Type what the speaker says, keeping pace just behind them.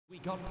We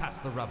got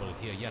past the rubble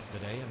here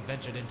yesterday and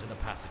ventured into the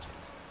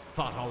passages.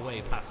 Fought our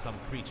way past some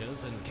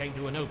creatures and came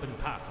to an open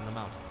pass in the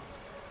mountains.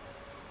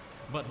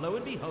 But lo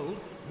and behold,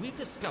 we've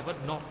discovered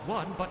not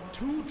one but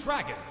 2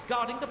 dragons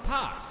guarding the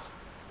pass.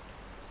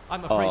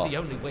 I'm afraid the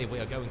only way we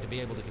are going to be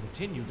able to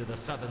continue to the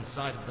southern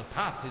side of the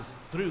pass is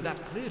through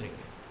that clearing.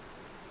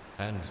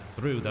 And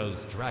through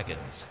those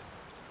dragons.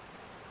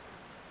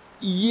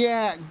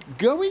 Yeah,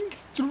 going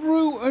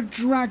through a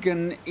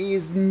dragon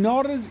is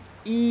not as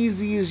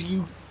easy as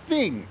you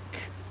think.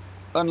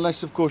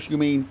 Unless, of course, you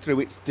mean through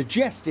its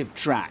digestive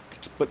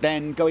tract. But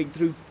then going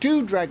through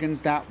 2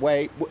 dragons that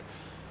way...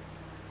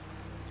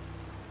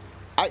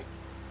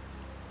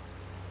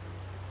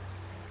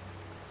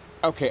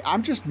 Okay,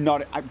 I'm just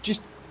not...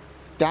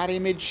 That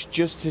image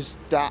just is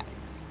that...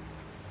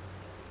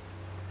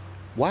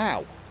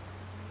 Wow.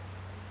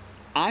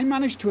 I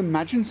managed to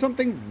imagine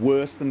something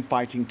worse than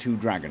fighting 2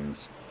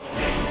 dragons.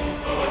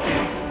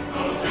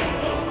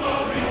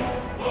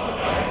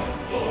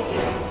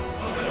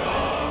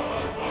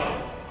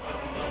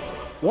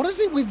 What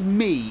is it with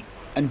me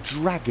and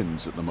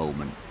dragons at the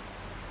moment?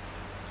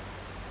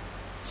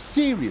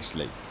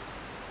 Seriously.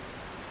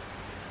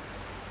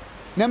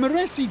 Now,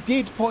 Moresi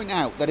did point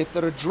out that if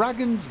there are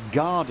dragons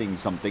guarding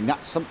something,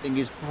 that something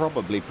is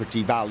probably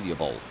pretty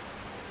valuable.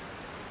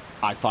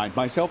 I find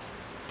myself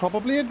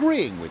probably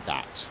agreeing with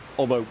that.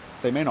 Although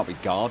they may not be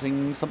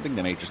guarding something,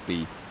 they may just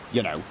be,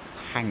 you know,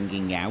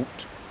 hanging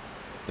out.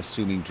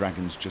 Assuming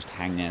dragons just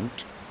hang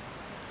out.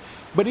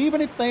 But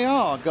even if they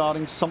are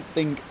guarding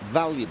something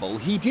valuable,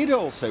 he did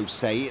also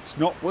say it's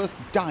not worth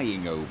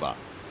dying over.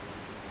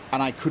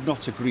 And I could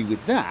not agree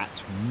with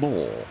that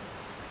more.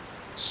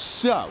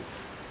 So...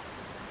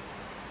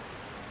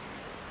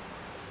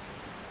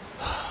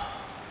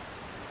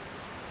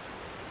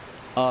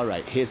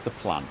 Alright, here's the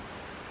plan.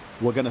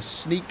 We're going to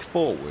sneak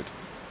forward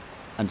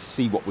and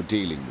see what we're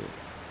dealing with.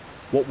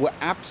 What we're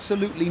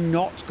absolutely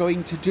not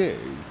going to do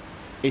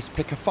is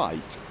pick a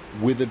fight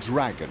with a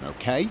dragon,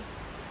 okay?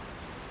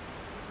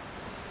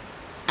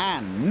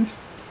 And,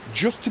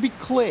 just to be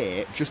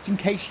clear, just in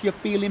case you're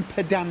feeling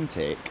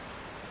pedantic,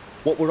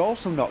 what we're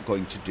also not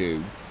going to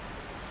do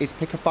is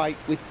pick a fight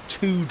with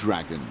 2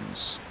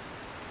 dragons.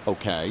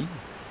 Okay?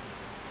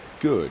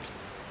 Good.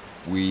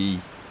 We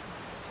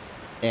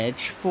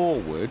edge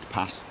forward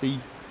past the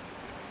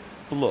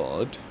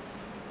blood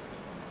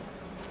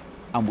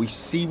and we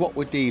see what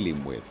we're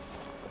dealing with.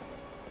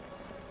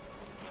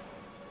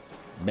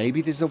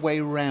 Maybe there's a way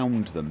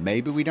around them.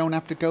 Maybe we don't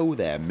have to go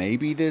there.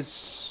 Maybe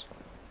there's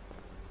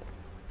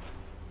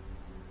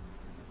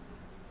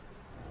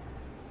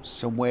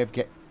some way of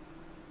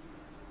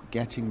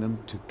getting them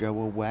to go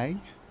away.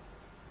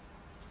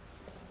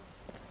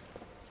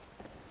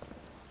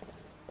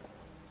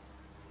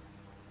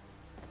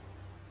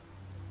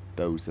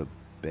 Those are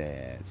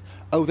bears.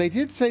 Oh, they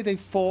did say they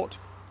fought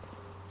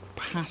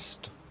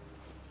past.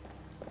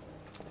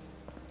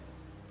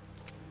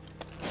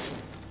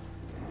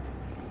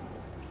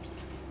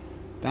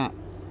 That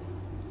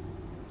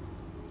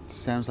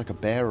sounds like a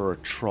bear or a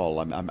troll.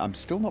 I'm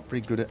still not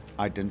very good at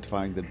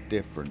identifying the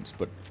difference,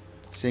 but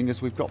seeing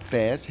as we've got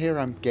bears here,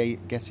 I'm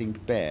guessing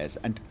bears.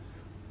 And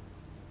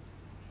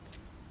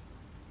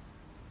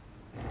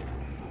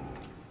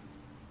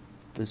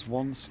there's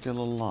one still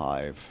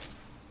alive.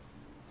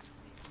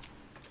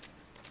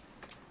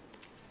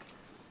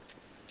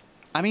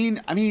 I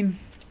mean,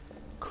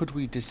 could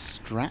we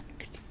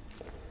distract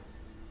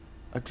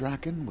a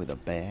dragon with a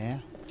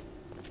bear?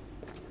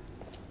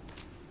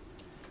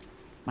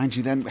 Mind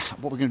you, then,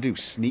 what we're going to do,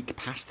 sneak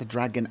past the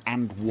dragon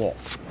and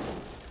what?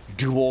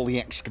 Do all the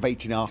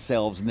excavating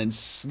ourselves and then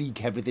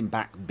sneak everything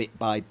back bit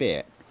by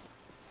bit?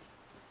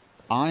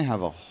 I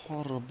have a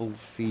horrible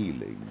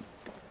feeling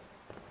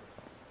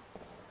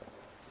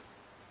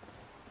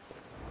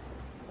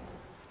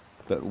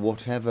that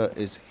whatever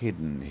is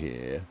hidden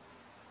here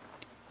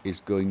is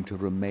going to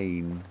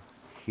remain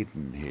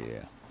hidden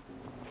here.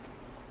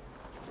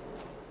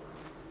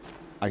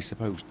 I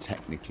suppose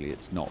technically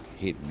it's not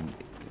hidden.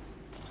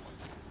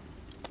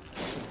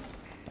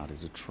 That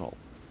is a troll.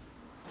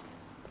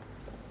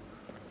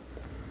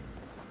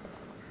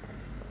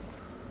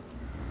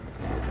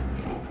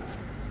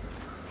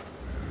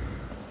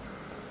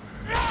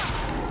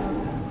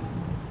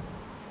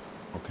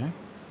 Okay.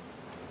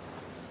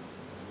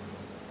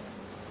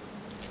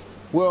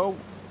 Well,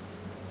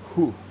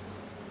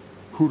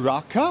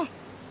 Huraka?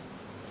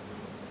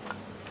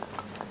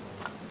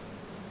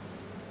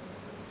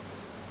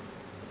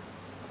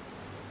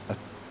 A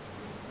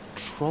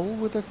troll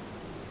with a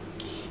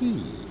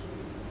key.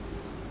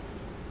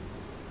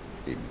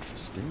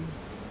 Interesting.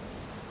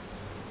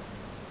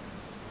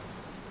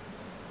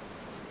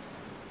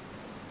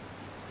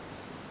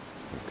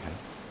 Okay.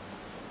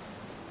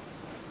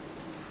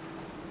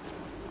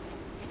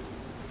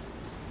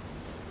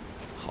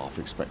 Half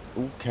expect.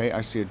 Okay, I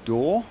see a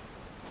door.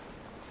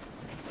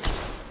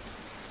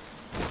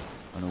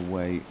 And a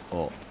way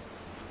up.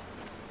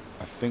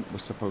 I think we're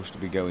supposed to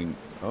be going...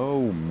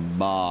 Oh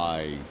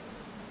my.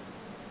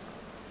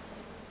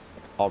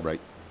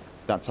 Alright.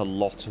 That's a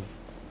lot of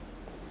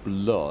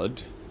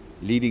blood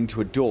leading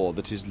to a door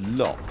that is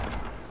locked.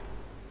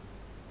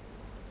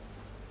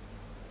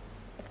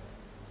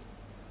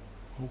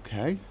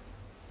 Okay.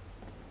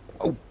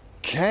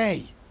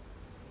 Okay.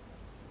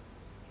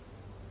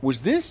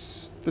 Was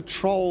this the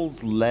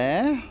troll's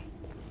lair?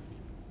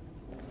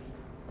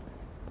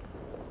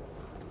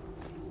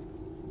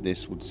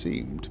 This would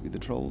seem to be the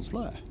troll's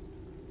lair.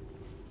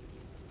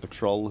 A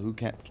troll who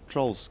kept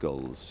troll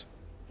skulls.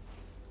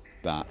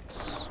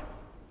 That's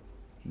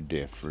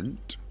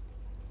different.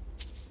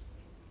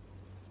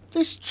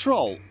 This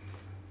troll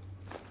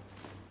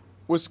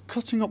was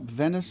cutting up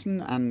venison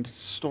and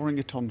storing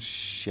it on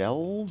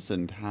shelves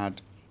and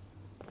had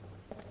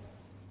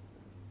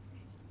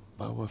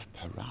bow of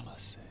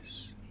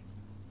paralysis.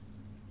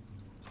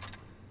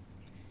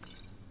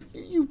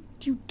 You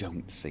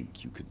don't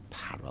think you could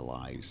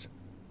paralyze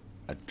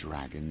a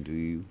dragon, do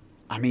you?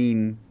 I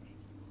mean,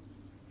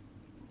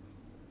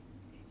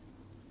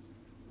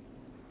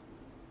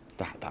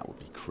 that would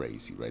be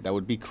crazy, right? That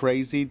would be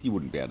crazy. You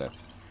wouldn't be able to.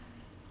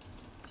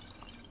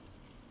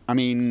 I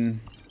mean,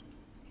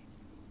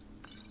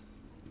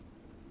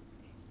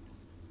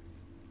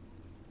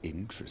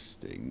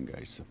 interesting,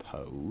 I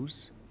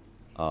suppose.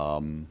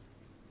 4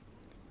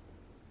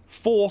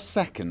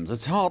 seconds.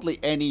 It's hardly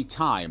any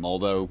time,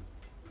 although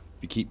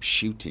you keep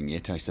shooting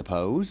it, I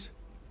suppose.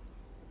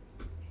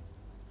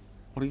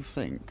 What do you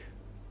think?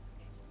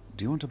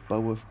 Do you want a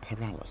bow of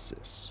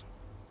paralysis?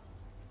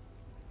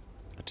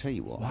 I tell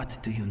you what. What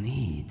do you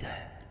need?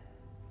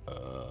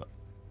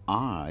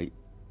 I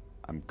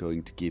am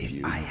going to give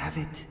you... If I have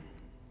it,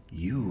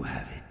 you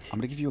have it. I'm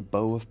going to give you a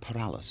bow of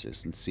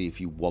paralysis and see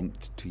if you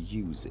want to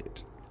use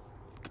it.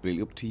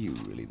 Completely up to you,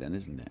 really, then,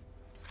 isn't it?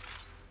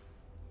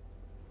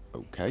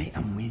 Okay. I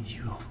am with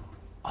you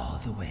all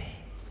the way.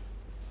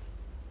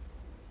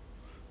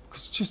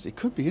 Because just, it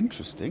could be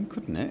interesting,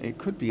 couldn't it? It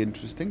could be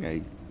interesting,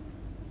 eh?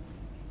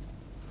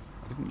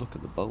 I didn't look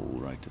at the bowl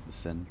right at the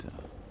centre.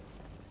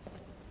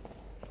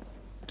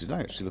 Did I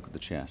actually look at the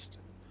chest?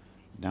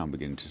 Now I'm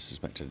beginning to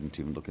suspect I didn't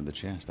even look in the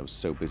chest. I was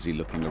so busy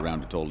looking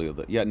around at all the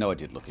other... Yeah, no, I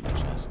did look in the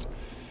chest.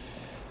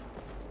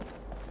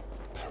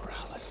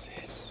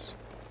 Paralysis.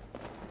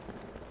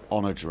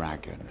 On a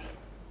dragon.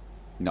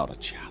 Not a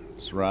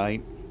chance,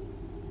 right?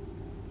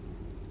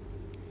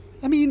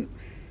 I mean...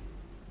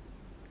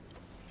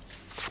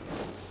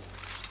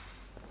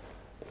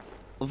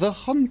 The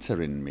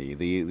hunter in me,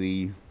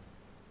 the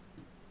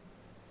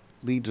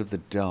leader of the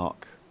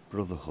Dark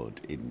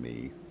Brotherhood in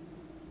me,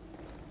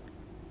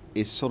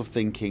 is sort of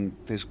thinking,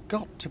 there's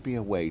got to be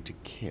a way to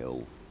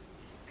kill,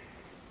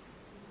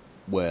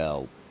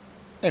 well,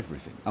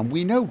 everything. And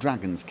we know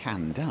dragons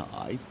can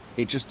die.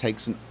 It just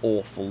takes an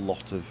awful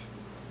lot of,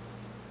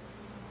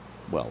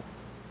 well,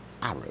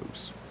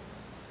 arrows.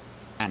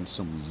 And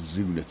some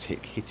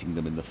lunatic hitting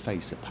them in the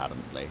face,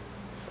 apparently.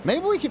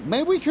 Maybe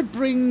we could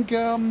bring,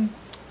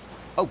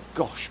 oh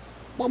gosh,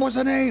 what was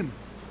her name?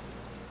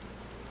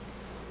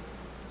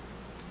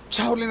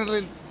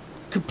 Totally,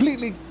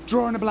 completely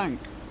drawing a blank.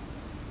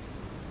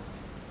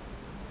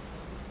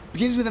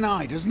 Begins with an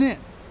I, doesn't it?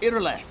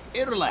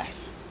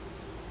 Irileth.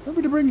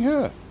 Maybe to bring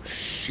her.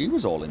 She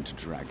was all into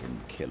dragon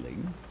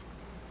killing.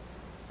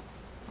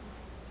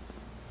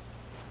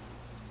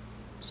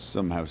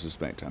 Somehow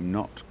suspect I'm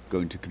not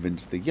going to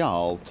convince the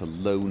Jarl to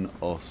loan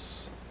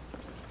us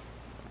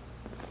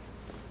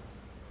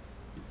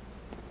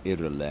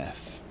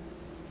Irileth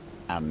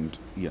and,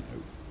 you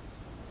know,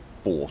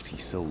 40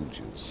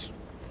 soldiers.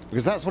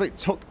 Because that's what it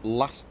took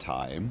last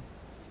time.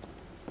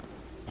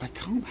 But I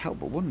can't help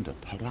but wonder,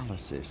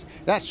 paralysis.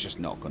 That's just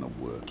not going to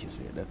work, is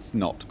it? That's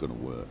not going to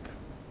work.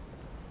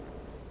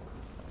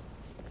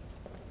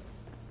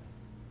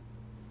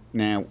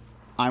 Now,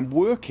 I'm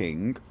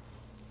working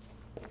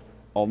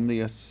on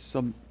the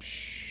assumption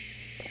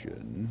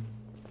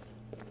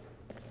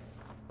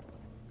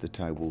that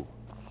I will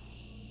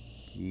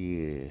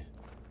hear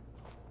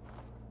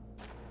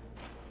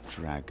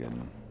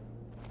dragon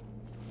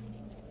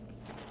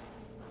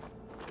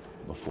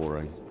before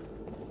I...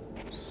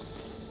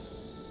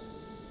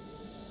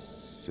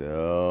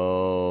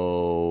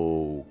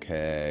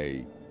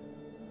 Okay.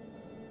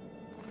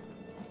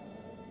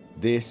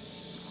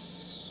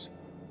 This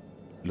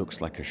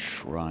looks like a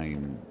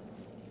shrine.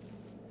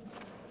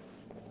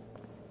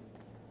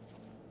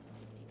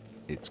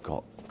 It's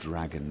got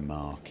dragon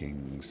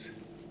markings.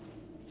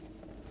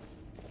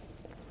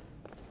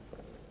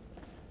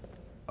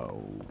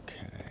 Okay.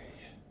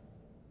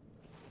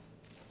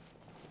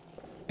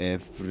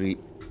 Every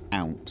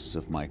ounce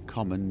of my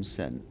common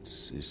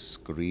sense is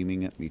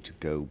screaming at me to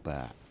go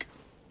back.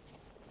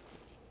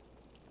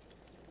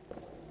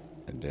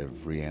 And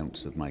every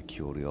ounce of my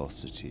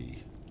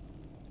curiosity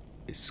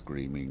is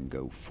screaming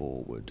go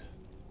forward.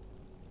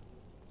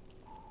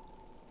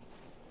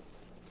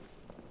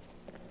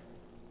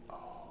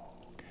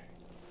 Okay.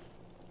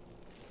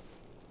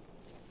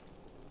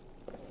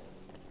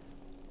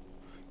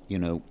 You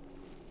know,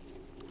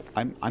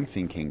 I'm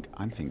thinking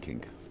I'm going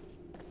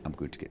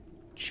to get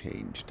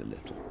changed a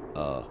little.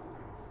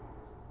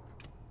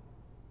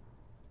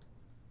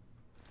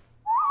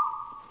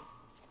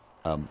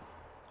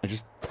 I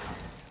just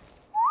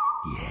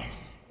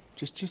Yes.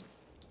 Just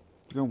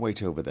go and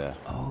wait over there.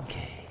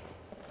 Okay.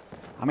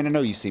 I mean, I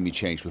know you've seen me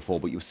change before,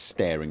 but you were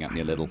staring at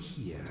me a little.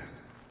 Here.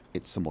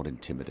 It's somewhat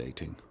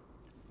intimidating.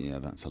 Yeah,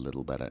 that's a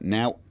little better.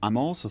 Now, I'm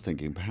also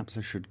thinking perhaps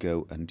I should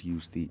go and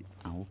use the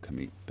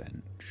alchemy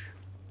bench.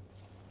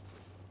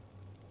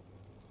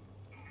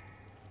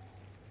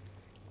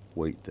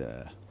 Wait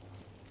there.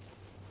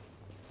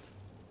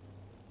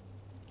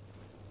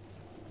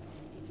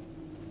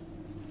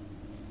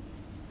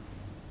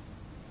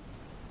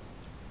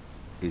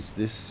 Is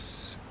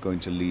this going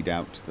to lead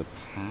out to the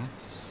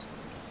pass?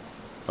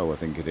 Oh, I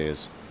think it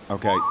is.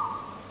 Okay.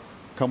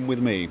 Come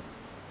with me.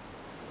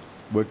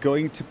 We're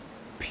going to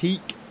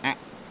peek at...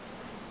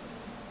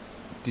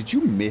 Did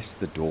you miss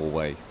the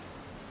doorway?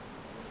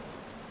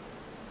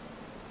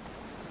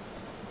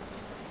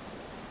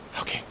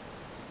 Okay.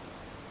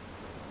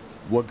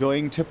 We're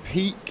going to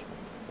peek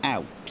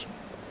out.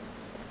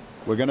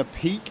 We're going to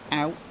peek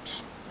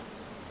out.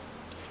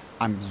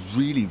 I'm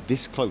really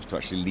this close to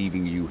actually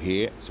leaving you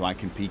here so I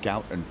can peek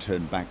out and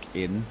turn back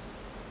in.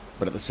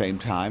 But at the same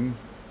time,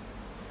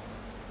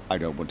 I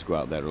don't want to go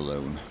out there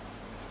alone.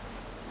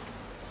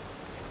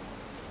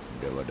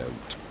 No, I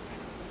don't.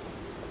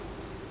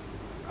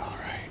 All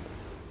right.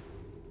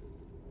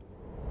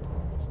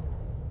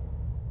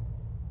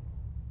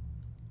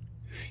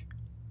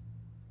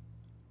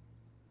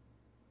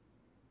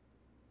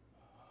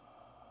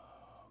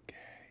 Okay.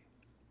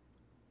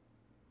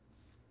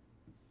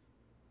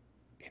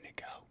 In it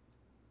go.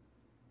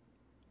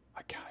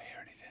 I can't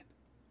hear anything.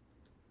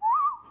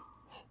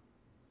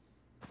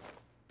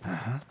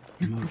 Uh-huh.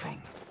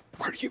 Moving.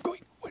 Where are you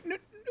going? What? No,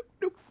 no,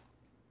 no.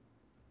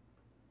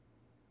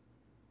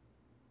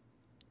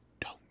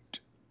 Don't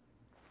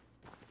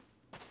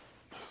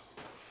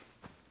move.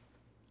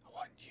 I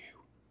want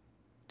you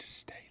to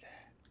stay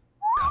there.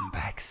 Come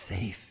back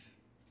safe.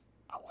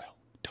 I will.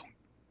 Don't.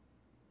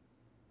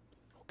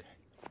 Okay.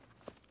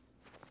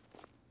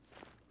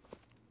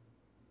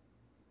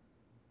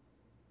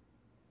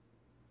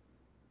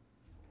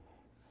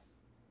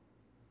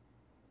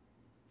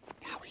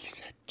 Now he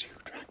said 2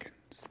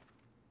 dragons.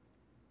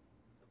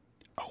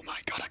 Oh my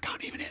god, I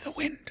can't even hear the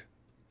wind.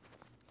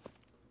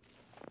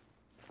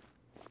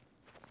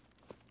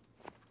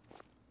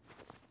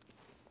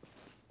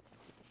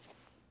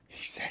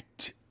 He said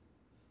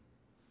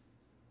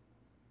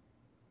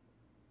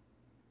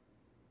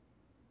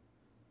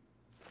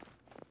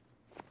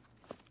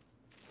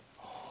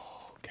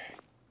okay.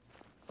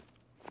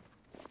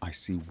 I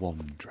see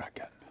 1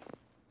 dragon.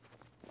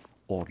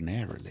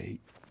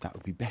 Ordinarily, that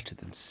would be better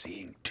than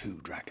seeing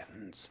 2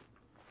 dragons.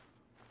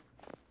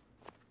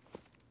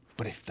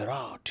 But if there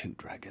are 2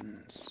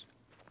 dragons...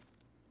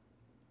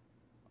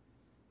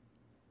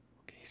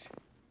 Okay,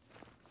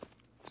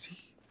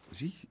 is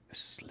he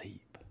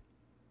asleep?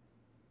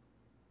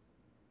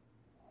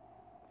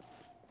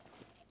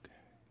 Okay.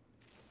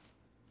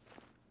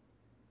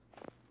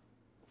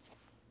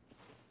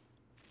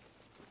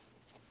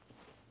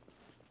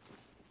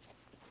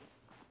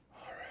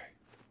 All right.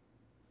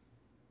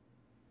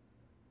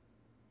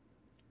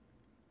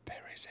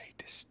 There is a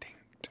distinct...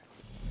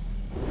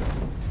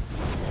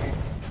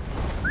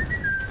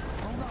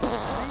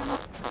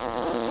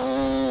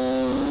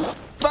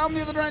 Found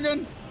the other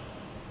dragon!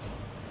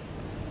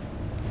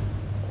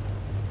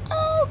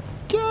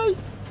 Okay.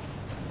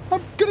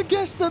 I'm gonna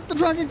guess that the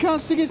dragon can't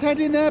stick his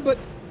head in there, but...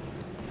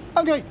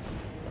 Okay.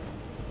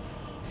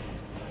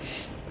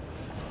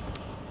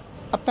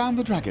 I found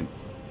the dragon.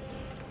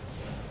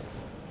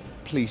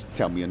 Please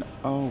tell me an...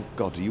 Oh,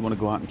 God, do you want to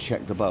go out and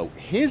check the boat?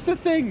 Here's the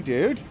thing,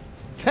 dude.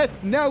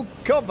 There's no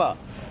cover.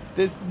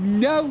 There's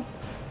no...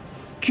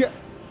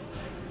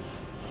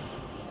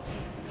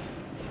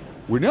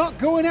 We're not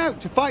going out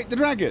to fight the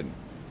dragon.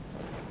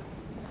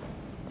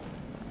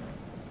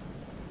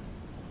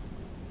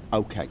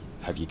 Okay,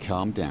 have you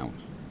calmed down?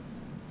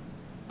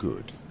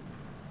 Good.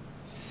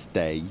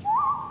 Stay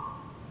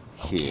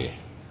here.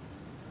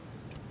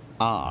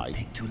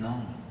 Take too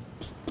long.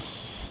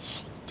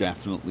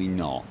 Definitely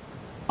not.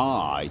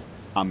 I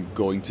am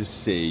going to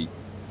see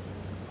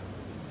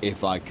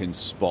if I can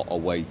spot a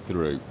way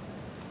through.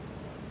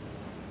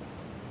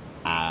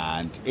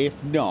 And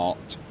if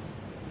not,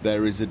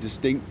 there is a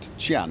distinct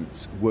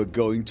chance we're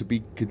going to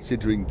be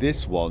considering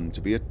this one to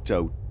be a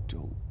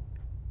total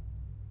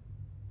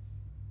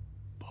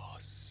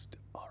bust.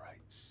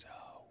 Alright, so...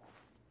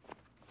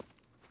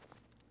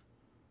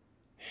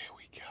 Here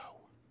we go.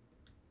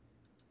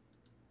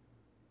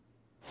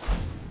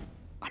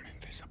 I'm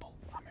invisible.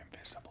 I'm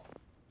invisible.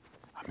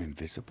 I'm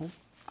invisible.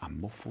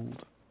 I'm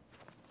muffled.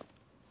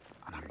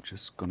 And I'm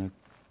just gonna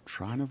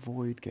try and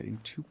avoid getting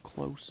too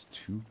close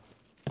to...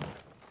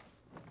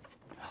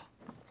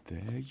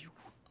 There you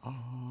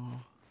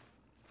are.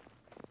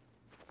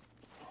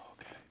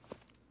 Okay.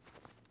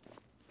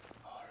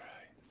 All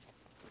right.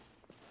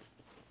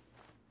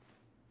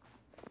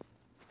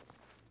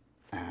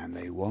 And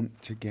they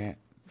want to get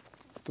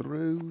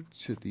through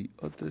to the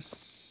other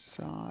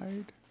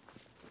side,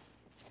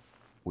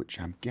 which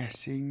I'm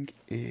guessing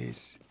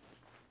is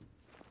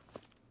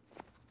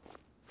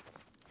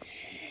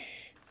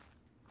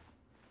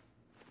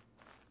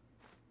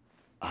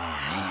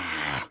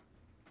Ah.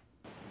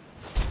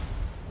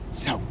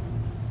 So.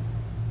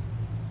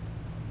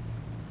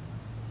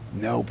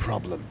 No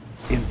problem.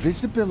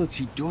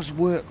 Invisibility does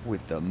work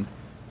with them.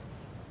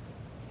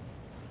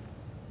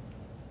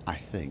 I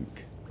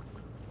think.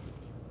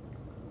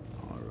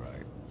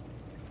 Alright.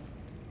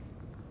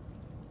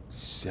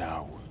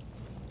 So.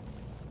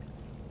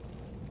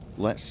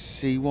 Let's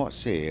see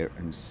what's here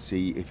and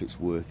see if it's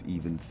worth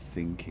even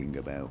thinking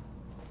about.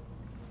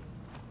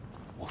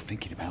 Or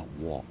thinking about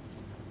what?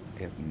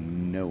 I have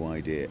no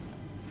idea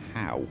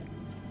how.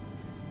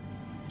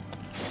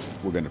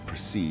 We're going to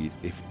proceed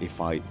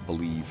if I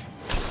believe.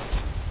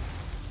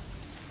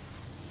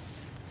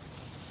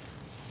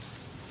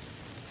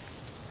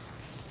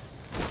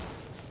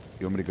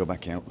 You want me to go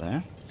back out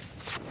there?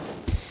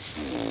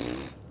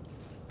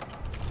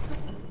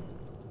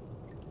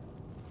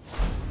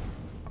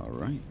 All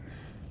right.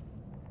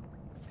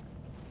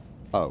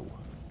 Oh.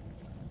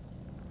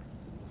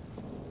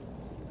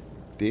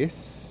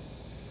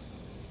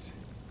 This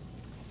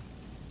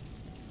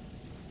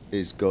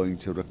is going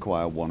to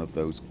require one of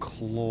those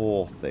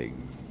claw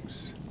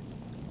things.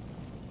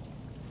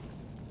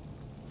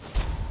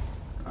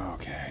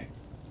 Okay.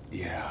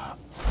 Yeah.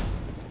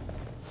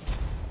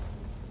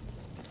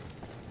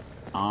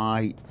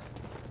 I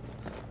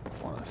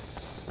want to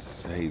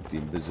save the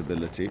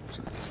invisibility.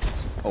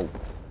 Oh.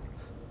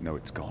 No,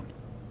 it's gone.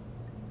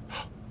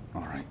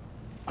 Alright.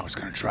 I was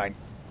going to try and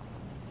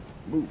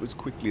move as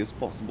quickly as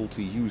possible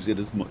to use it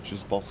as much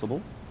as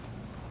possible.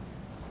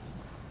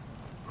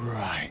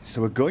 Right,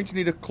 so we're going to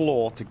need a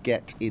claw to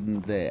get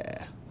in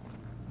there.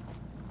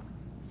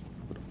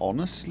 But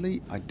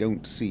honestly, I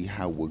don't see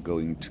how we're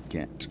going to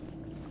get...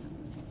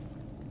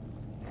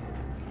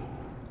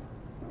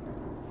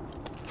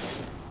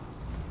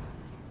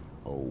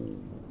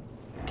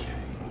 Okay.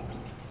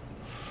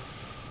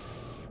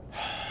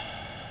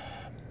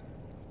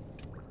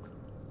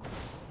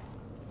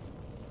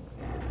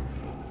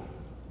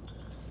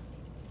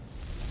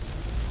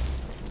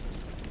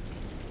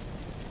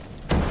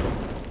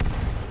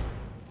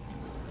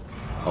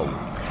 Oh.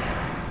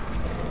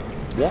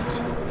 What?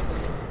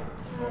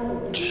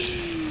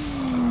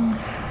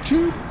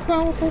 Too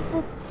powerful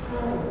for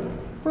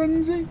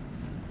frenzy?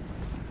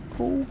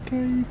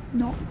 Okay,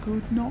 not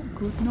good, not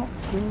good, not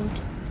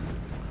good.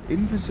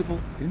 Invisible,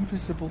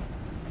 invisible,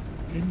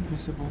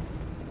 invisible.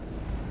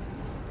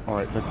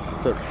 Alright,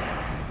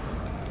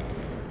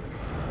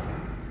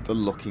 they're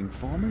looking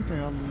for me. They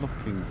are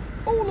looking.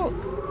 Oh, look!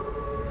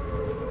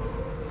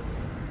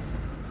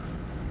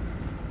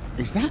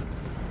 Is that?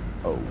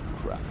 Oh,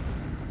 crap.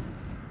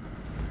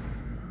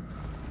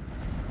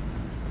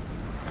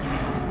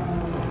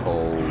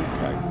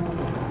 Okay.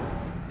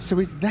 So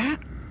is that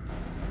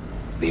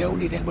the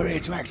only thing we're here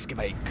to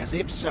excavate? Because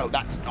if so,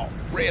 that's not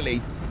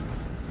really...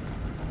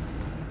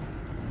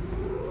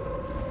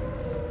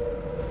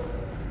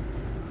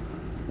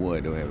 Why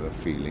do I have a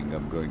feeling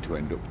I'm going to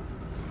end up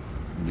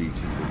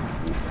meeting them?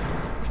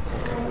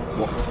 Okay,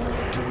 what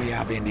do we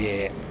have in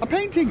here? A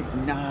painting!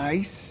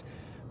 Nice!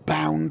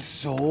 Bound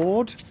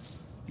sword.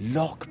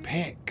 Lock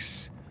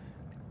picks.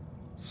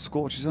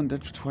 Scorches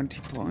undead for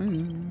 20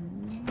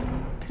 points.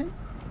 Okay.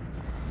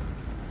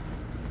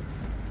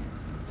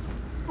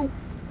 Oh,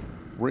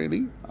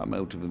 really? I'm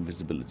out of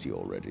invisibility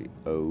already.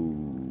 Oh,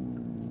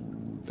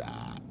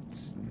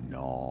 that's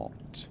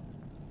not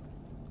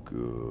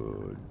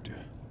good.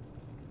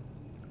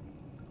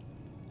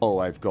 Oh,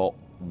 I've got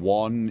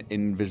one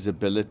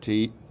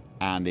invisibility,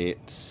 and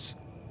it's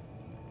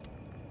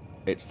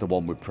the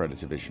one with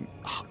Predator Vision.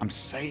 I'm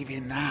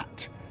saving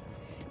that.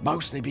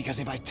 Mostly because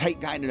if I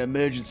take that in an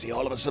emergency,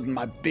 all of a sudden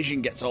my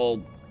vision gets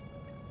all...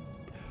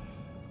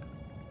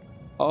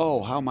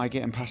 Oh, how am I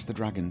getting past the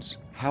dragons?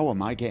 How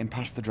am I getting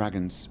past the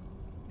dragons?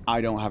 I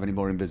don't have any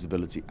more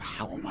invisibility.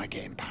 How am I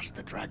getting past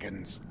the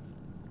dragons?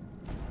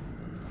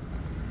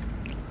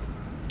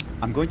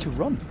 I'm going to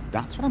run.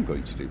 That's what I'm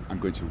going to do. I'm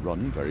going to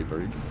run very,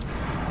 very...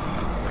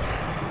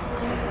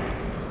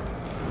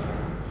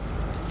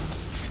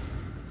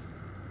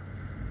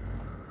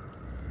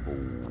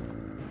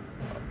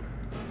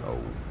 Oh,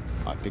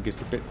 I think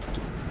it's a bit...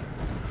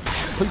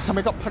 Please tell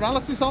me I got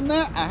paralysis on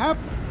there. I have.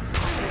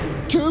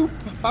 2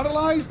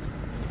 paralyzed.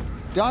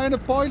 Dying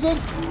of poison.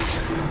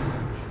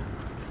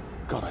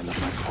 God, I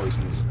love my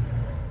poisons.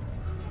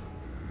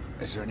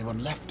 Is there anyone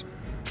left?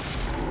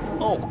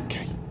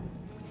 Okay.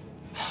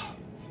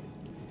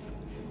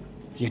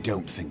 You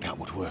don't think that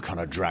would work on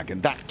a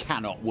dragon? That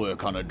cannot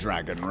work on a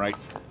dragon, right?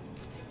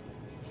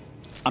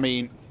 I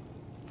mean,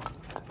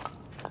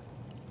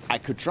 I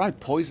could try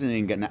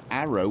poisoning an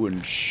arrow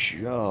and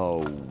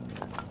show.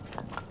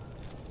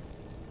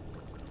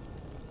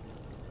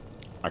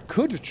 I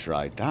could have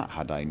tried that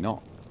had I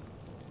not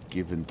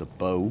given the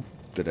bow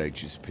that I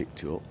just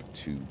picked up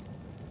to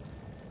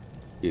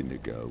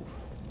Inigo.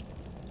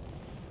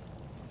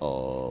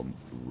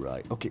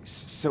 Right. Okay,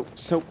 so...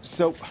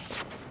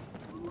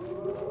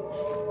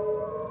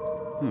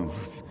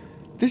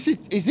 This is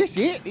this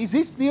it? Is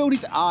this the only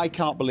I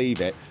can't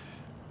believe it.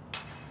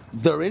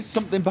 There is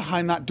something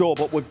behind that door,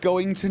 but we're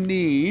going to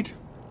need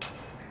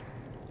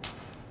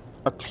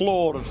a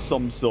claw of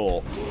some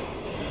sort.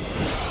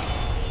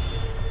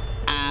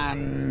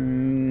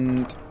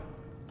 And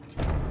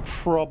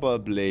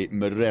probably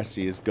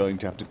Moresi is going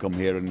to have to come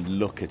here and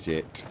look at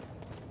it.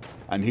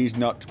 And he's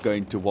not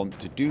going to want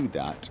to do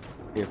that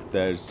if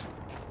there's,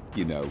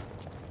 you know,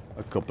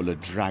 a couple of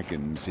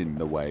dragons in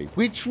the way.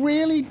 Which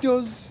really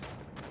does,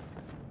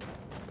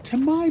 to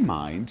my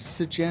mind,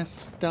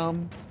 suggest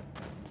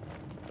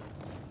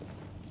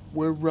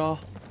we're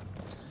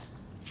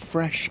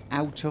fresh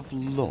out of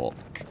luck.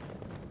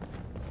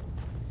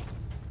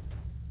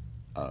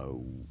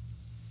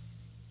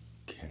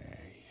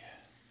 Okay.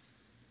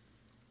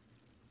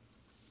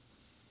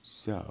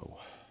 So.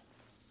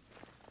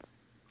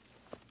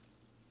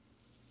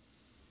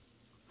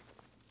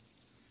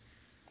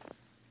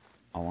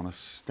 I want to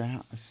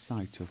start a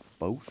sight of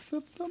both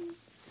of them.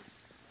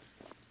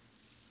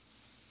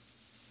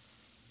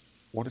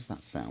 What does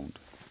that sound?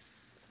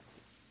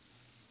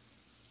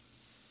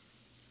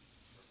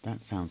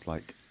 That sounds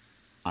like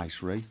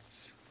ice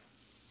wraiths.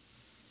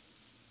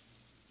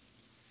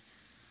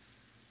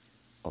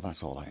 Oh,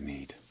 that's all I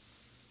need.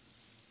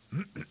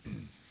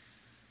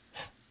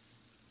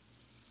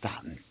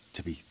 That and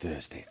to be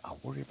Thursday. I'll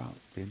worry about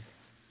being...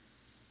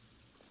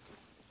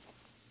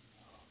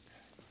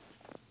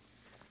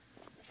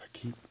 If I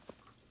keep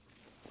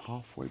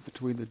halfway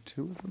between the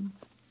two of them,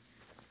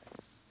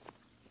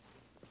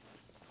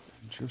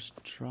 and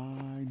just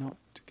try not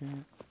to get...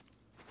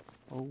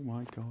 Oh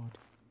my god.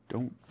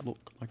 Don't look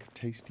like a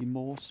tasty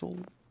morsel.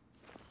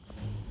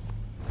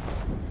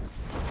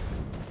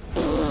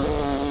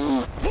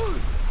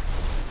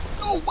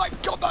 Oh my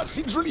god, that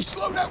seems really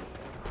slow now.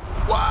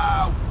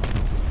 Wow!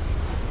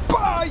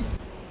 Bye!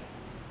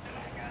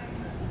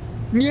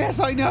 Yes,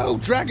 I know,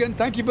 dragon.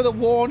 Thank you for the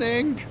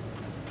warning.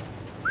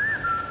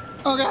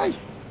 Okay.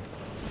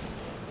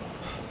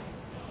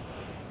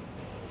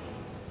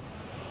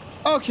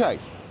 Okay.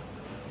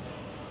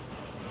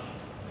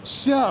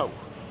 So.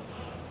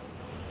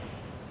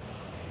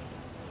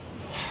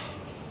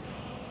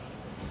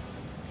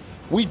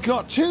 We've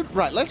got two...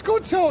 Right, let's go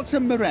and talk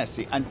to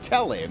Moresi and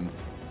tell him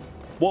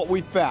what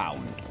we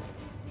found.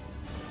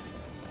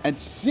 And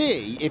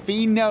see if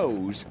he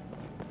knows...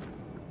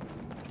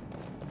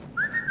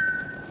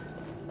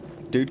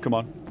 Dude, come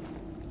on.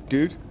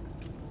 Dude.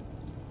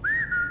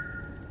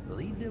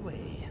 Lead the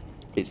way.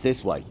 It's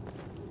this way.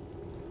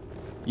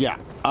 Yeah.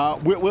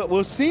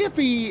 We'll see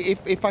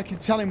if I can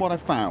tell him what I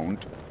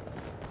found.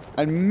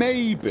 And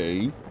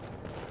maybe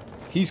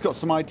he's got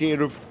some idea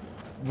of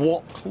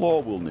what claw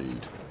we'll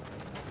need.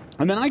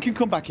 And then I can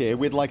come back here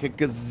with like a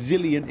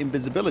gazillion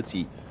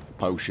invisibility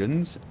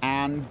potions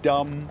and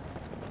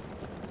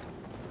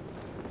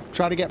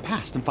try to get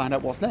past and find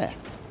out what's there.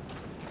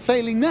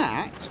 Failing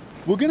that,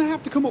 we're going to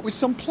have to come up with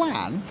some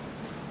plan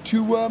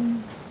to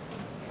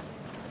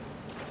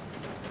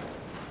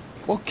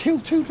well,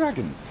 kill two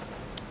dragons.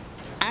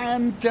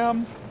 And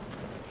I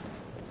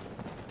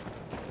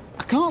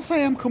can't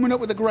say I'm coming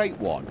up with a great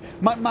one.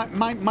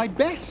 My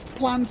best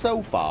plan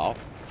so far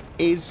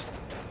is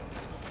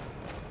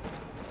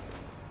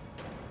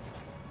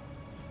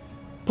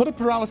put a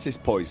paralysis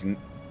poison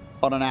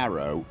on an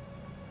arrow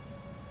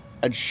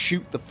and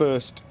shoot the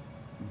first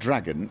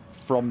dragon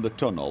from the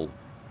tunnel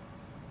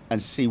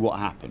and see what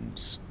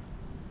happens.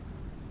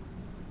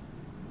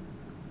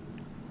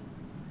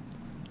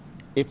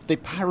 If they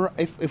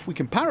if we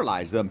can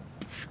paralyze them,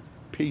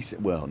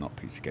 well, not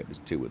piece of cake, there's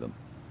two of them.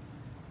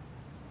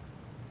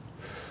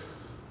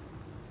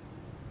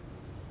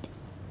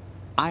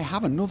 I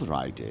have another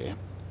idea.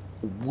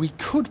 We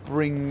could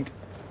bring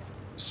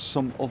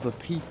some other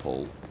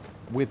people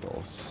with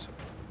us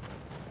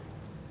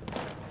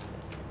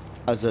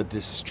as a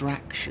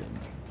distraction.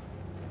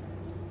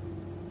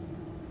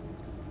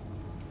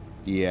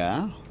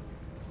 Yeah?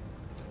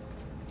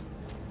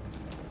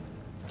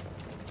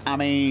 I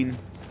mean,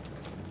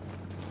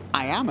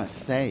 I am a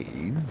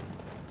Thane.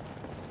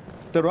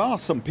 There are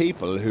some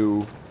people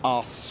who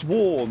are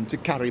sworn to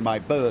carry my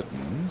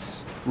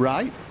burdens,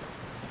 right?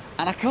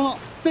 And I can't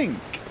think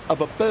of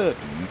a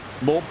burden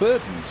more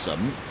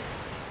burdensome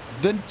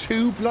than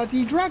two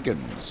bloody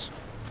dragons.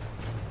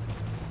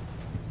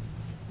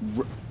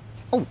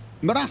 Oh,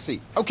 Morasi.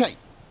 Okay.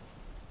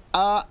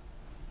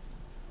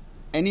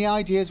 Any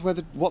ideas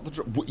whether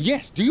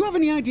yes, do you have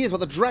any ideas what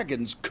the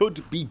dragons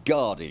could be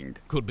guarding?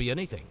 Could be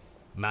anything.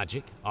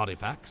 Magic,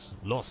 artifacts,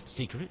 lost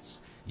secrets,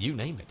 you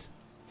name it.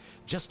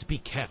 Just be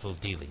careful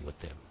dealing with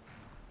them.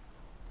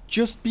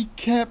 Just be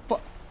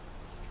careful.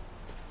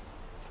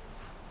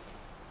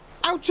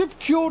 Out of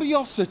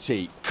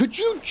curiosity, could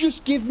you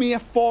just give me a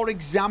for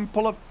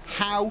example of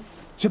how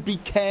to be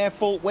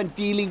careful when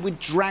dealing with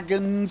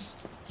dragons?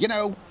 You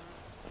know,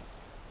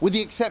 with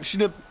the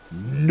exception of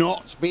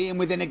not being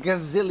within a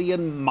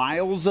gazillion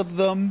miles of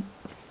them.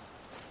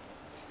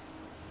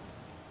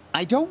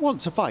 I don't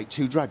want to fight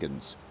two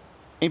dragons.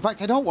 In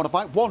fact, I don't want to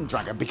fight one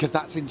dragon because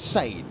that's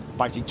insane.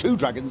 Fighting two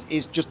dragons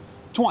is just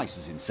twice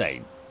as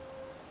insane.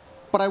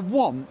 But I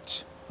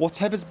want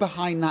whatever's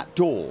behind that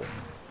door.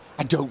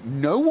 I don't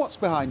know what's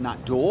behind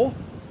that door.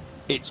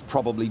 It's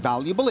probably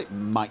valuable, it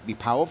might be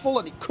powerful,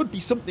 and it could be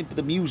something for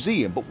the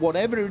museum, but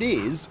whatever it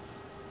is,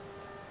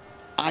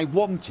 I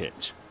want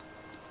it.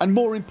 And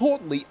more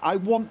importantly, I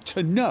want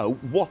to know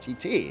what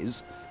it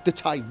is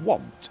that I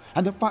want.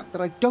 And the fact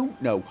that I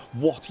don't know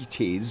what it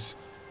is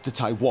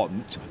that I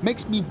want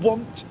makes me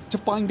want to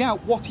find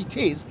out what it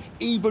is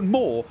even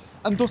more,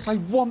 and thus I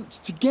want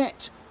to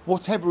get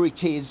whatever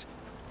it is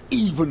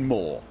even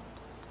more.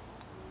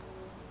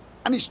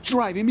 And it's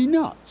driving me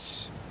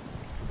nuts.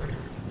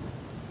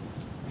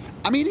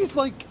 I mean, it's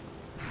like,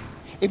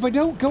 if I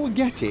don't go and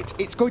get it,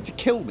 it's going to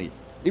kill me.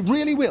 It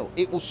really will.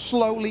 It will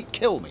slowly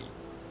kill me.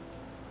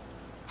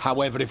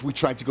 However, if we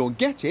try to go and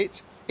get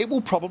it, it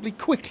will probably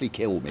quickly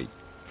kill me.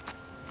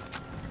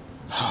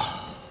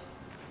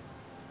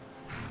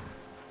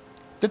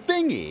 The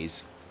thing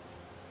is,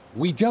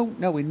 we don't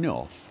know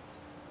enough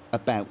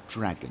about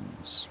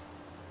dragons.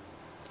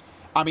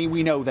 I mean,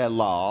 we know they're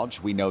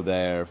large, we know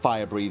they're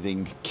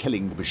fire-breathing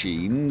killing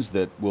machines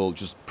that will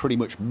just pretty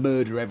much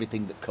murder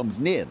everything that comes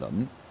near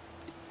them.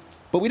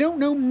 But we don't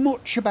know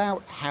much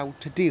about how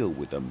to deal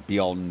with them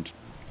beyond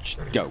just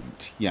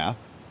don't, yeah?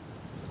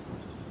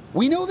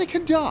 We know they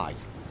can die.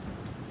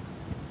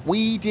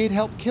 We did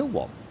help kill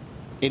one.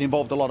 It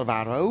involved a lot of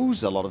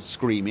arrows, a lot of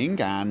screaming,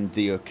 and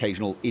the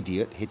occasional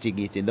idiot hitting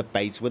it in the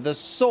face with a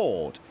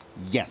sword.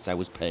 Yes, I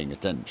was paying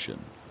attention.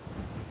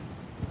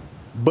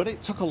 But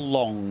it took a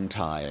long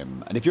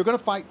time, and if you're going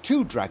to fight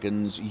two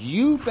dragons,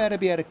 you better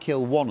be able to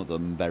kill one of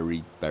them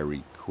very,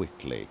 very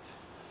quickly.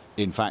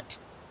 In fact,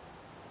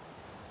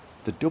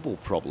 the double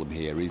problem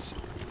here is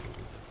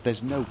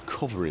there's no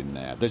cover in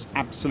there. There's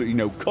absolutely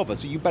no cover,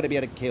 so you better be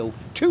able to kill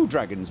two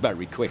dragons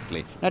very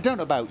quickly. Now, I don't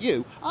know about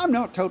you, I'm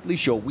not totally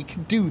sure we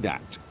can do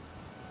that.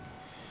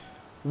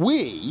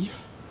 We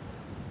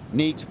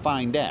need to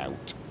find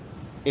out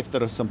if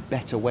there are some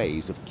better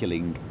ways of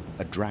killing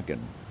a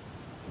dragon.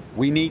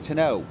 We need to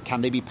know,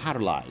 can they be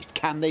paralysed?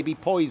 Can they be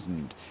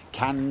poisoned?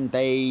 Can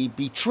they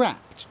be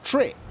trapped,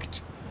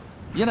 tricked?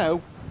 You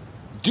know,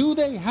 do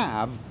they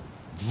have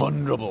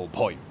vulnerable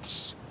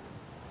points?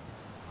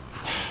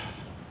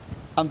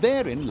 And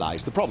therein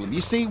lies the problem.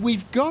 You see,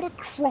 we've got a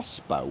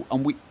crossbow,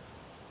 and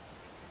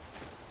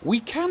we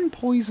can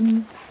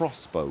poison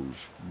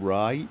crossbows,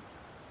 right?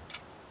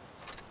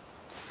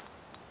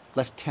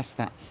 Let's test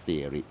that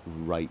theory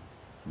right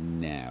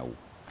now.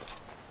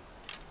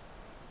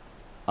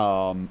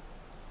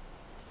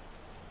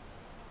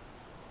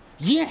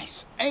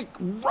 Yes,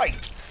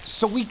 right.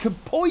 So we can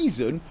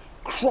poison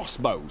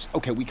crossbows.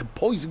 Okay, we can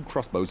poison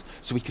crossbows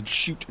so we can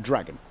shoot a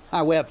dragon.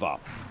 However,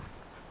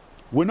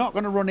 we're not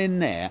going to run in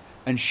there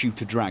and shoot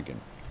a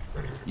dragon.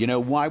 You know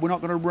why we're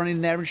not going to run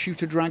in there and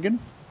shoot a dragon?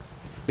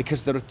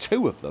 Because there are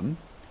two of them,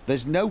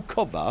 there's no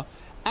cover,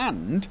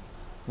 and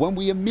when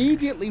we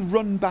immediately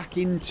run back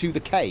into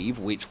the cave,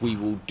 which we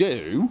will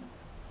do,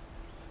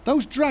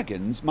 those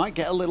dragons might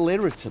get a little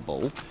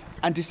irritable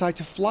and decide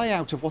to fly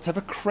out of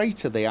whatever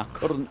crater they are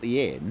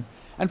currently in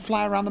and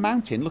fly around the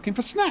mountain looking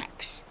for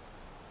snacks.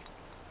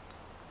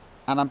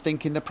 And I'm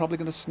thinking they're probably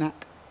going to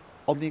snack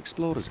on the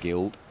Explorers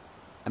Guild,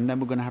 and then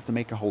we're going to have to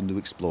make a whole new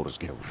Explorers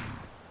Guild.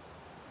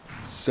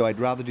 So I'd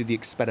rather do the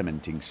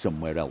experimenting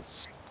somewhere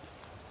else.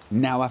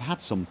 Now, I've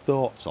had some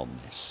thoughts on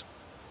this.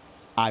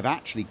 I've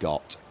actually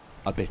got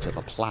a bit of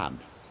a plan.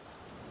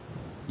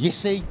 You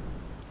see,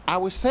 I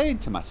was saying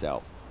to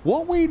myself,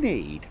 what we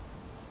need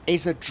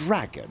is a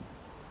dragon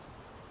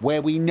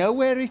where we know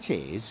where it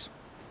is,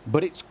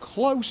 but it's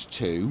close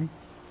to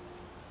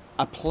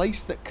a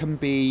place that can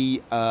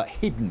be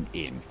hidden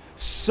in.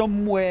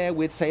 Somewhere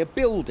with, say, a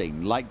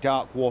building like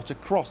Darkwater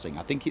Crossing.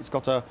 I think it's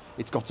got a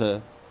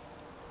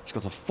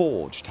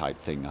forge type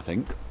thing, I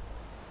think.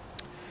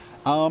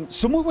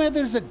 Somewhere where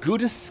there's a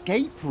good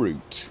escape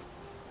route.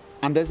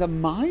 And there's a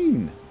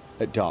mine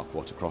at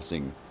Darkwater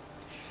Crossing.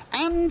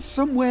 And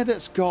somewhere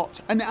that's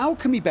got an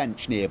alchemy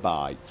bench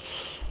nearby.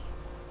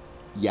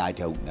 Yeah, I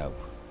don't know.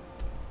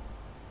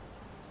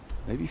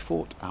 Maybe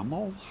Fort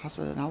Amol has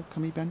an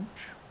alchemy bench?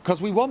 Because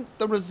we want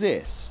the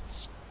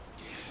resists.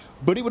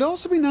 But it would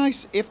also be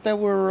nice if there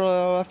were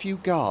a few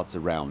guards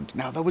around.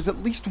 Now, there was at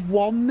least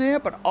one there,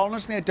 but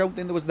honestly, I don't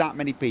think there was that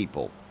many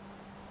people.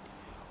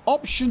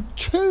 Option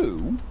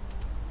 2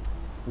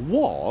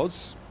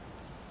 was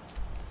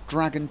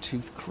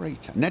Dragontooth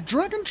Crater. Now,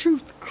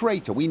 Dragontooth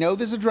Crater, we know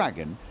there's a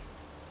dragon,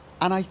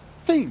 and I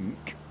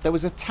think there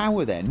was a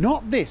tower there.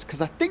 Not this,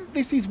 because I think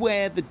this is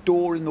where the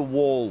door in the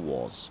wall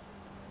was.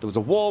 There was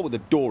a wall with a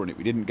door in it,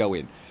 we didn't go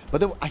in.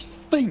 But I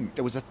think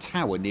there was a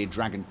tower near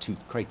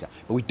Dragontooth Crater.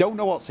 But we don't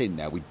know what's in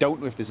there, we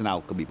don't know if there's an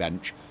alchemy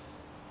bench.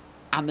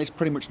 And there's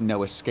pretty much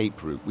no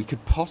escape route. We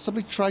could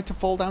possibly try to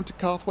fall down to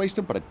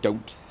Carthwayston, but I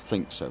don't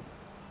think so.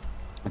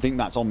 I think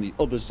that's on the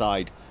other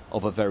side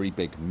of a very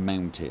big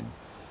mountain.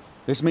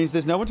 This means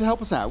there's no one to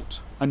help us out,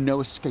 and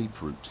no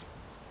escape route.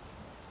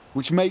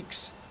 Which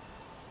makes...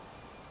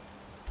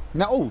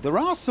 Now, oh, there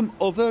are some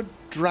other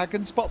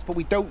dragon spots, but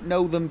we don't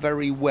know them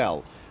very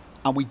well.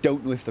 And we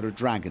don't know if there are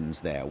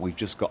dragons there. We've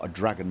just got a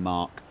dragon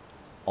mark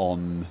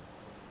on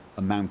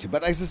a mountain.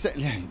 But as I said,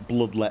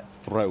 Bloodlet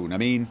Throne. I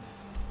mean,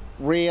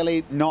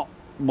 really not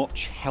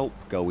much help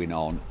going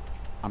on.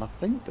 And I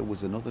think there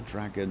was another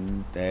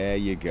dragon. There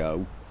you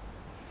go.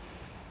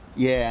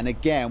 Yeah, and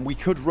again, we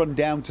could run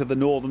down to the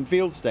northern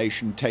field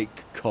station,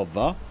 take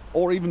cover,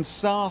 or even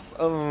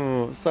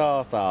Sarthal.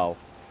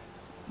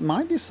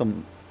 Might be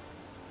some...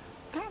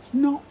 That's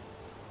not...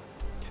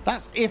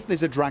 That's if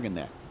there's a dragon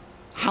there.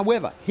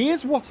 However,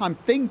 here's what I'm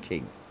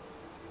thinking.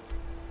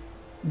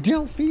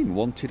 Delphine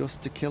wanted us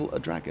to kill a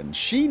dragon.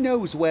 She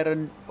knows where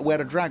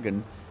a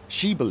dragon,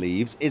 she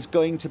believes, is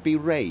going to be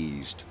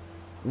raised.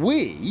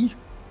 We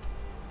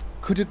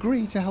could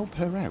agree to help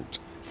her out.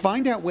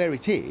 Find out where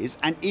it is,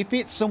 and if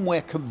it's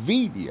somewhere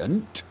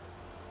convenient,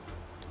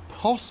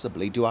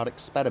 possibly do our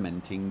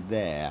experimenting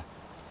there.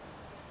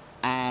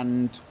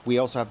 And we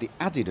also have the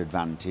added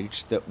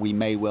advantage that we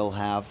may well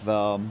have,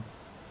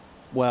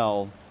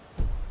 well,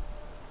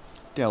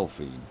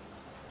 Delphine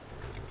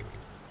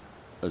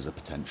as a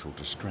potential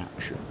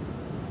distraction.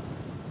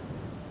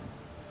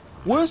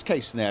 Worst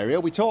case scenario,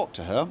 we talk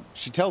to her,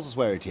 she tells us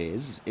where it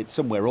is, it's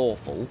somewhere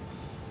awful,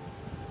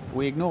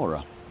 we ignore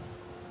her.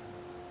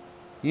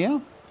 Yeah?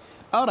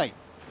 Alright,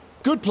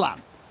 good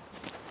plan.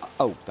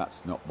 Oh,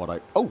 that's not what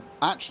I... Oh,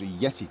 actually,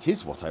 yes, it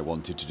is what I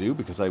wanted to do,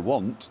 because I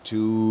want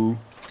to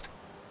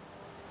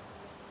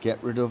get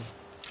rid of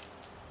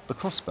the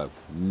crossbow.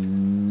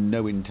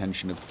 No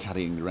intention of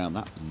carrying around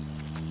that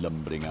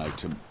lumbering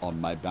item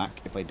on my back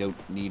if I don't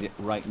need it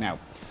right now.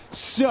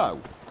 So,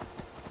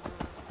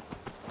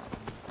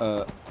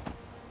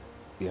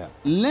 yeah,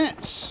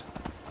 let's...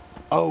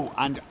 Oh,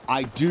 and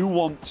I do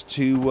want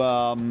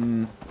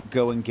to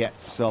go and get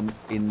some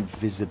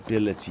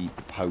invisibility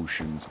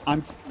potions.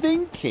 I'm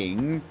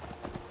thinking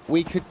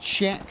we could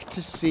check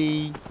to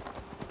see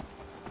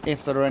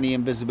if there are any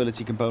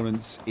invisibility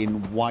components in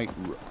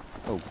Whiterun.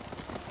 Oh,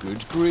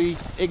 good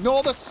grief.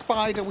 Ignore the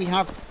spider. We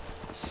have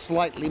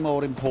slightly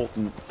more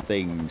important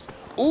things.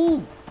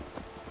 Ooh!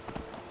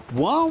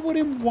 While we're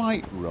in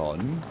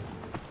Whiterun,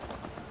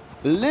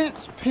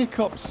 let's pick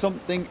up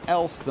something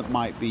else that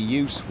might be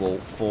useful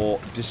for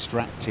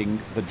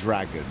distracting the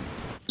dragon.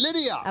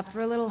 Lydia! Up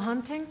for a little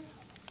hunting?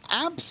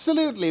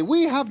 Absolutely.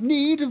 We have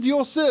need of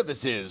your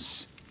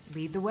services.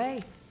 Lead the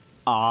way.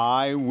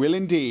 I will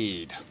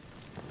indeed.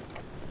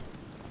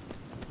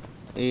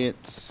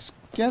 It's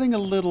getting a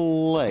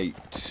little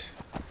late.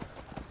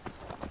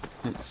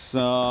 It's,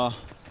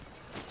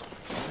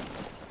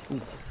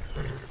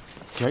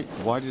 Okay,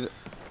 why did it...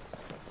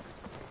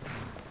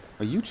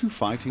 Are you two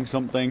fighting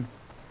something?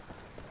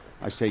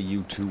 I say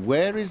you two.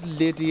 Where is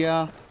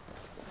Lydia?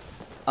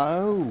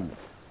 Oh.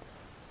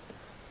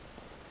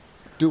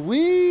 Do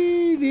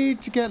we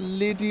need to get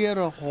Lydia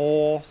a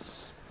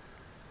horse?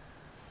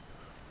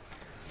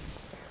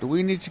 Do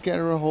we need to get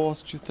her a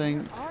horse, do you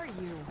think? Where are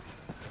you?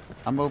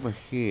 I'm over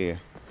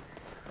here.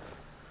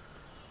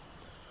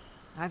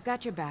 I've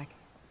got your back.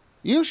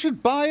 You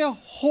should buy a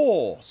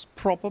horse.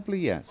 Probably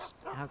yes.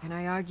 How can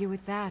I argue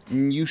with that?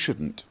 You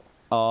shouldn't.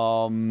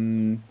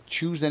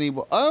 Choose any...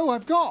 Oh,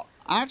 I've got...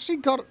 I actually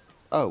got...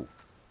 Oh.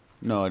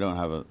 No, I don't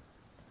have a...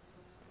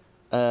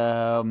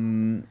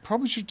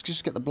 Probably should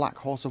just get the Black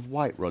Horse of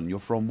Whiterun. You're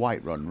from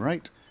Whiterun,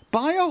 right?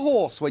 Buy a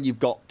horse when you've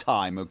got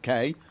time,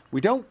 okay? We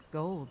don't...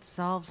 Gold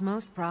solves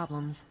most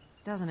problems,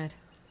 doesn't it?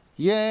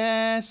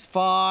 Yes,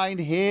 fine.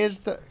 Here's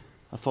the...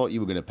 I thought you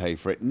were going to pay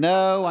for it.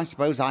 No, I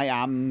suppose I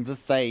am the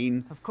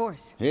Thane. Of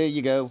course. Here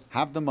you go.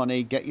 Have the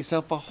money. Get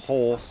yourself a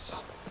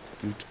horse.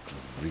 Good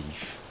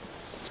grief.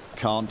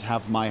 Can't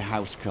have my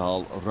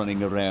housecarl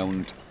running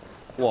around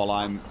while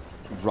I'm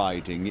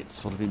riding. It's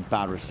sort of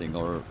embarrassing,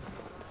 or...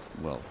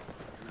 Well...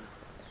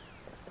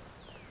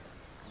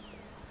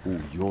 Oh,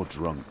 you're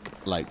drunk.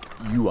 Like,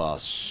 you are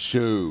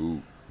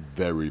so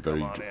very,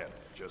 very drunk.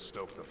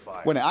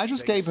 Wait, I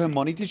just gave her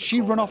money. Did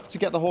she run off to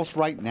get the horse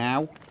right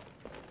now?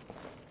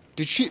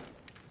 Did she...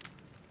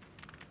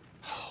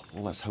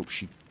 Well, let's hope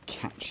she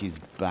catches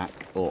back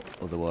up.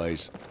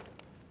 Otherwise,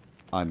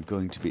 I'm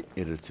going to be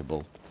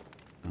irritable.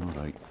 All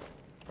right.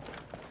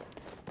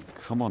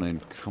 Come on in,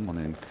 come on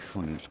in,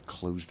 come on in. Just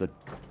close the...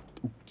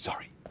 Ooh,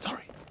 sorry,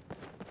 sorry.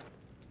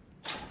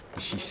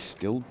 Is she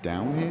still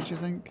down here, do you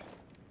think?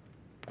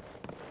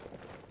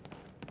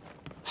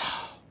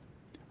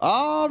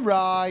 All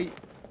right.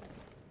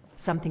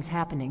 Something's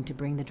happening to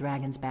bring the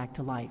dragons back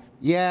to life.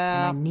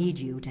 Yeah. And I need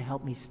you to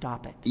help me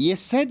stop it. You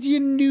said you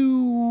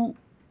knew...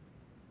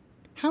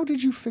 How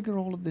did you figure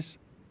all of this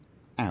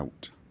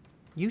out?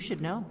 You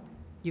should know.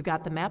 You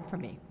got the map for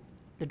me.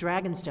 The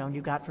Dragonstone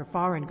you got for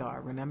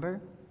Farengar,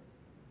 remember?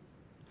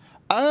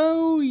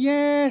 Oh,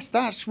 yes,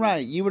 that's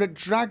right. You were at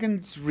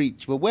Dragon's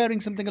Reach. We're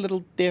wearing something a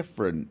little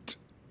different.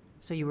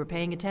 So you were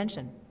paying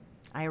attention.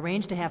 I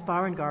arranged to have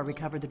Farengar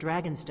recover the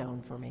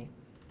Dragonstone for me.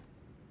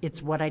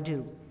 It's what I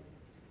do.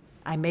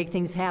 I make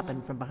things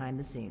happen from behind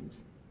the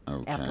scenes.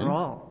 Okay. After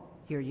all,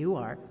 here you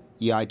are.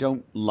 Yeah, I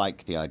don't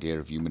like the idea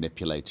of you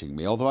manipulating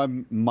me, although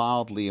I'm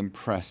mildly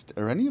impressed.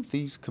 Are any of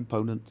these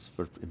components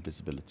for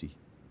invisibility?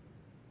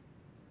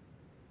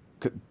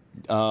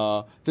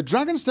 The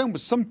Dragonstone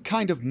was some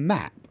kind of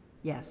map.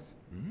 Yes.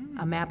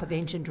 A map of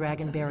ancient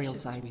dragon burial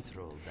sites.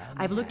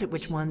 I've looked at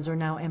which ones are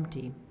now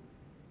empty.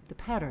 The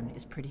pattern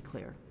is pretty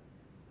clear.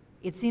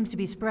 It seems to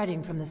be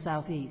spreading from the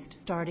southeast,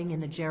 starting in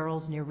the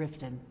Gerals near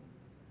Riften.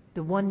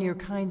 The one near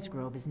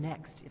Kinesgrove is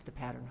next, if the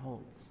pattern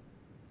holds.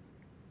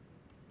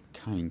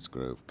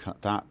 Kinesgrove.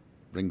 That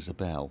rings a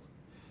bell.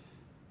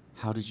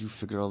 How did you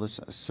figure all this?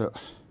 So,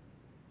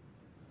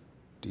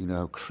 do you know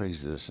how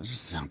crazy this is? It doesn't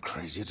sound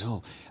crazy at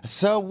all.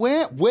 So,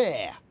 where?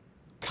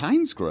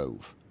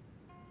 Kinesgrove?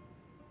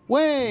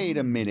 Wait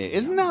a minute.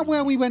 Isn't that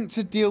where we went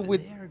to deal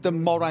with the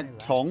Morag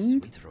Tong?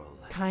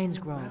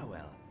 Kinesgrove.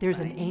 There's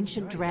an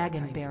ancient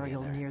dragon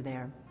burial near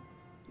there.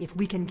 If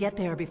we can get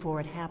there before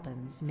it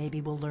happens,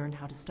 maybe we'll learn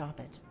how to stop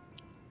it.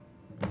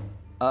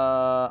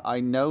 I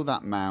know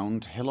that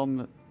mound.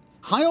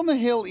 High on the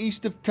hill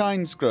east of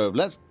Kinesgrove.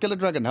 Let's kill a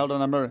dragon. Hold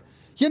on,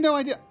 You had no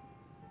idea.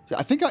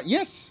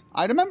 Yes,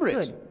 I remember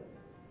it.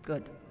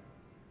 Good.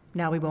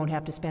 Now we won't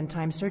have to spend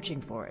time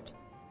searching for it.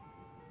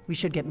 We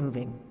should get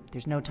moving.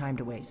 There's no time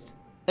to waste.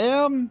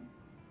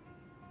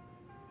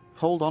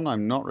 Hold on,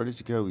 I'm not ready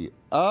to go yet.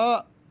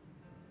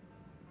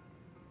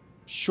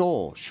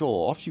 Sure,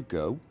 off you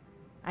go.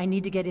 I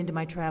need to get into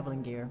my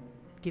traveling gear.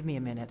 Give me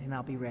a minute and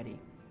I'll be ready.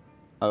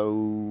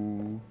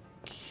 Okay,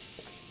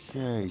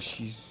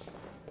 she's...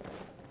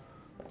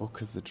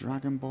 Book of the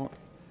Dragonbot.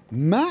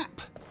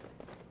 Map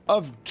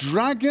of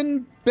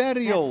Dragon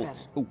Burial.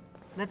 Oh.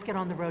 Let's get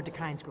on the road to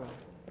Kinesgrove.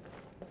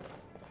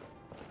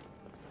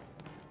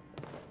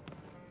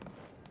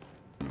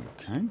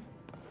 Okay.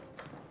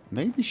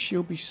 Maybe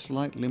she'll be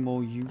slightly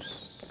more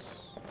use.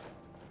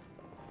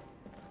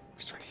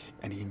 Is there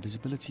any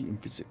invisibility?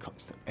 Is there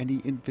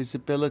any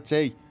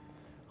invisibility?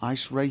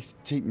 Ice Wraith,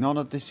 none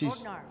of this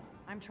is... Ognar,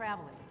 I'm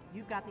traveling.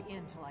 You've got the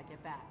inn till I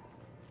get back.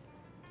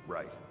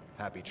 Right.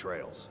 Happy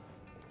trails.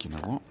 You know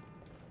what?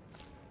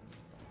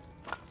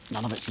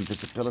 None of it's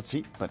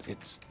invisibility, but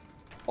it's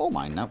all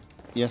mine now.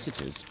 Yes, it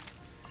is.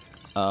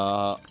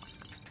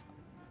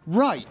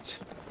 Right.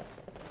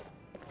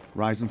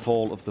 Rise and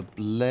fall of the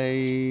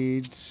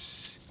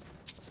blades.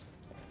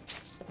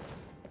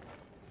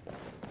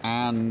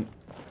 And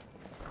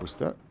what's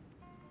that?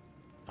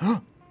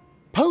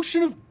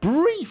 Potion of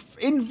brief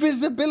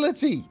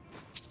invisibility.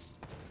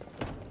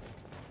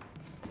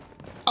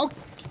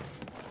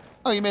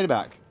 Oh, you made it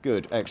back.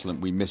 Good,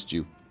 excellent. We missed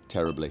you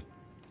terribly.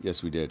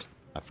 Yes, we did.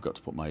 I forgot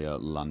to put my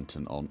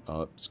lantern on.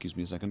 Excuse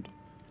me a second.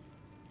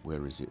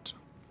 Where is it?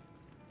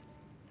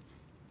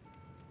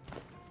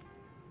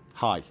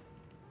 Hi.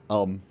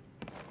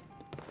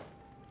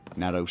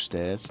 Narrow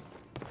stairs.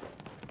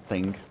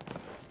 Thing.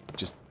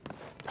 Just...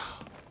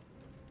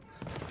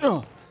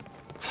 Oh.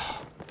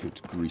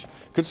 Good grief.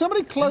 Could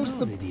somebody close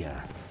Hello, the...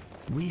 Lydia.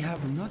 We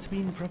have not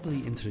been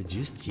properly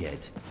introduced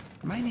yet.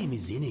 My name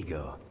is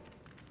Inigo.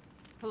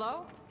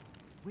 Hello?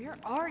 Where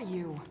are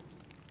you?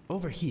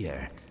 Over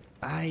here.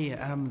 I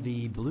am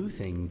the blue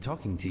thing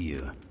talking to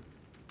you.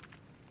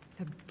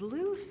 The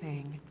blue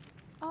thing?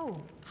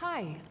 Oh,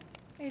 hi.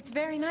 It's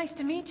very nice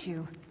to meet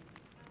you.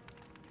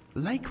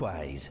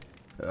 Likewise.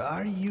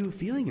 Are you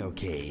feeling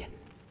okay?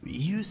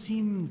 You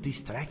seem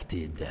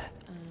distracted.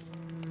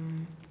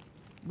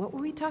 What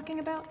were we talking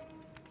about?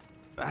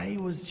 I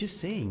was just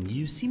saying,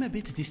 you seem a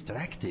bit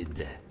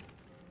distracted.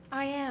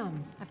 I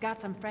am. I've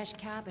got some fresh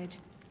cabbage.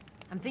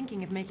 I'm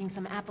thinking of making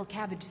some apple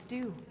cabbage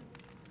stew.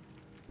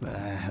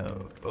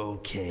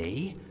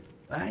 Okay.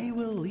 I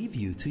will leave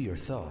you to your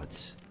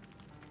thoughts.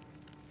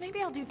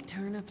 Maybe I'll do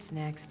turnips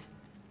next.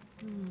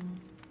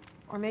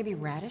 Or maybe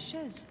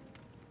radishes?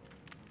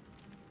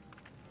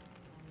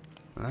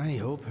 I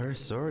hope her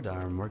sword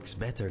arm works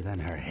better than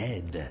her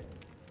head.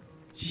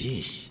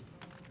 Sheesh.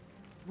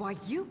 Why,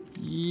 you...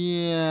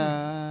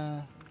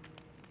 Yeah...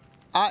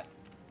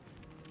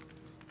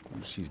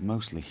 She's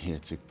mostly here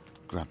to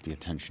grab the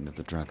attention of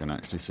the dragon,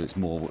 actually, so it's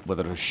more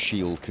whether her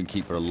shield can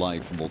keep her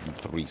alive for more than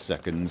 3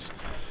 seconds.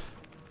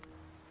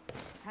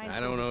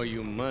 I don't owe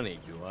you money,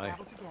 do I?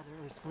 Travel together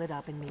or split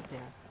up and meet there.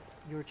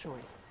 Your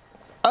choice.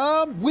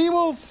 We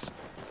will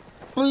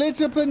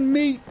split up and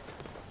meet.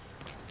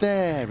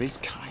 There is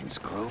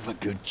Kinesgrove a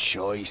good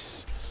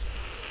choice.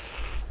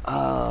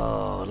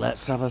 Oh,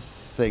 let's have a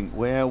think.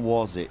 Where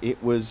was it?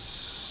 It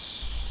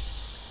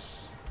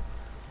was...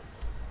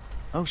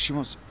 Oh, she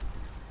wants...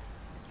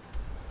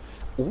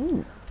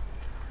 Ooh.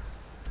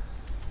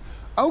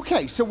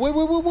 Okay, so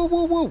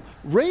whoa.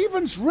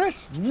 Raven's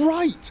Rest,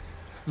 right.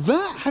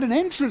 That had an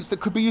entrance that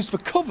could be used for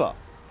cover.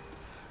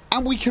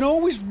 And we can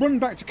always run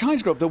back to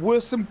Kinesgrove. There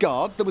were some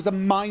guards. There was a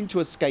mine to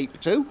escape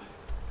to.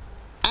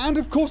 And,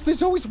 of course,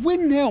 there's always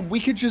Windhelm. We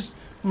could just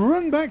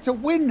run back to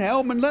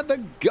Windhelm and let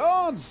the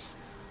guards...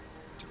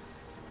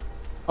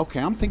 Okay,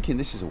 I'm thinking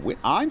this is a win.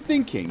 I'm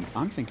thinking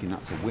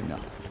that's a winner.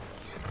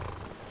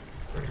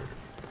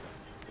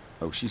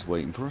 Oh, she's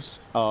waiting for us.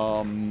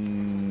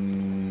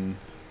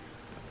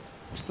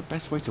 What's the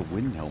best way to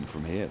Windhelm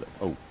from here?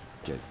 Oh,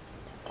 okay.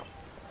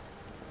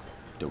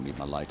 Don't need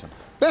my light on.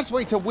 Best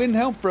way to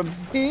Windhelm from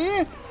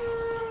here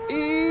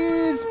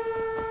is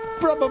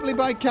probably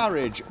by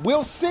carriage.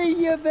 We'll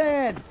see you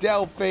there,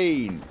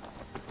 Delphine.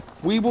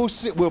 We will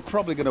see. We're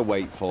probably going to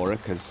wait for her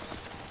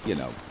because, you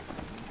know,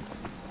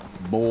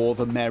 more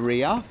the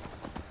merrier,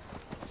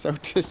 so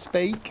to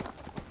speak.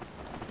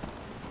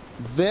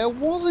 There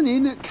was an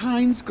inn at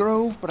Kynes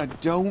Grove, but I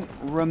don't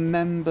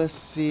remember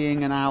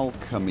seeing an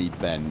alchemy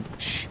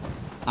bench.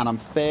 And I'm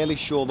fairly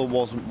sure there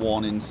wasn't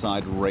one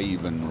inside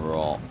Raven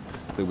Rock.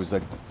 There was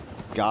a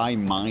guy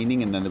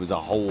mining, and then there was a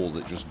hole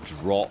that just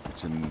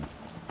dropped, and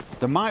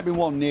there might be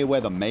one near where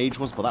the mage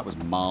was, but that was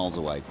miles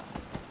away.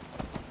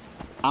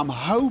 I'm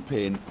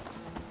hoping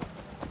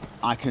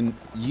I can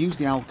use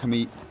the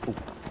alchemy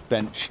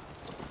bench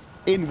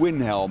in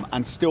Windhelm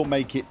and still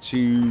make it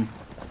to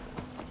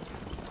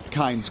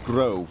Kynes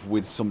Grove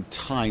with some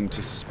time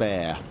to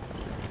spare.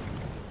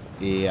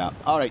 Yeah.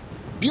 All right.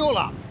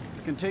 Beulah!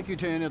 I can take you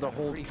to any of the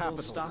whole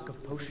capital. Stock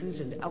of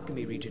potions and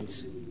alchemy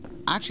regions.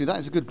 Actually, that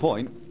is a good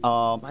point.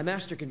 My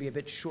master can be a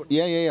bit short.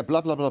 Yeah.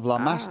 Blah, blah, blah, blah.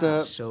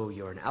 Master. So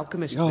you're an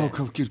alchemist Oh,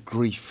 then. good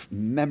grief.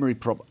 Memory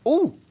problem.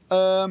 Oh,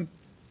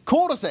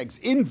 Cordyceps,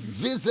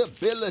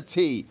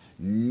 invisibility.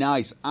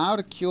 Nice. Out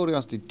of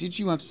curiosity, did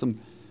you have some...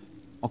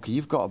 Okay,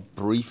 you've got a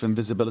brief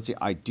invisibility.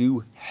 I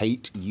do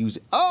hate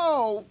using...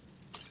 Oh!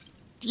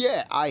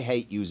 Yeah, I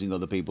hate using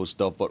other people's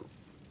stuff, but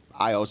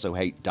I also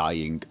hate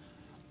dying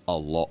a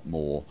lot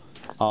more.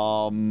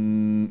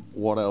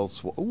 What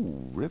else?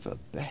 Ooh, River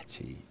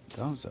Betty.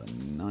 Those are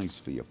nice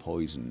for your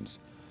poisons.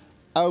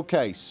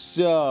 Okay,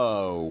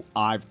 so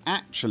I've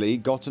actually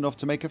got enough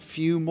to make a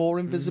few more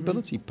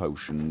invisibility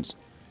potions.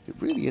 It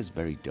really is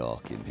very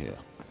dark in here.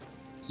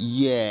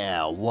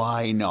 Yeah,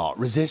 why not?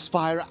 Resist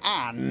fire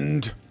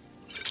and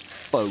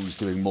foes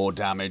doing more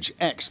damage.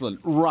 Excellent.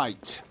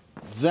 Right,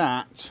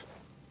 that...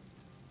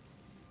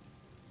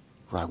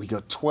 Right, we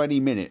got 20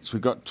 minutes.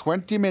 We've got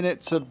 20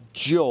 minutes of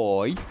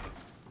joy.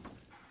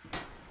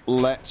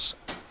 Let's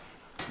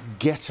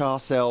get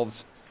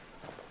ourselves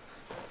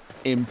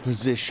in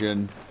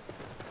position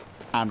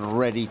and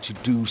ready to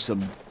do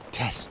some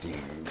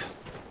testing.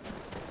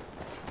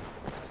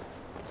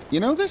 You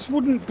know, this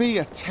wouldn't be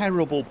a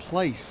terrible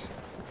place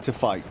to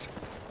fight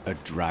a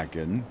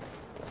dragon.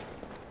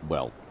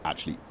 Well,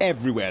 actually,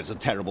 everywhere's a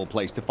terrible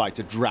place to fight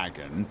a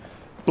dragon.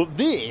 But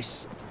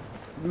this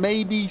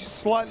may be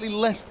slightly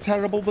less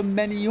terrible than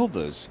many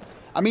others.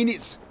 I mean,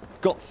 it's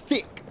got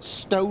thick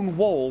stone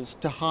walls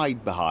to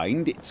hide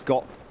behind. It's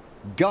got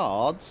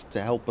guards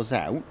to help us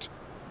out.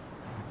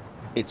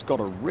 It's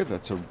got a river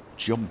to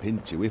jump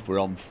into if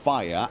we're on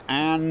fire.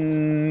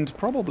 And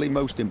probably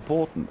most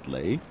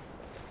importantly,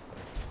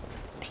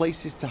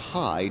 places to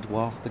hide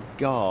whilst the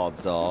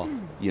guards are,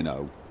 you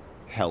know,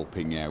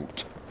 helping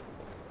out.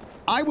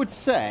 I would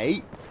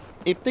say,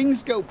 if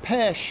things go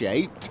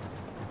pear-shaped,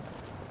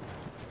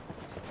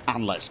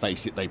 and let's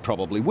face it, they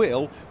probably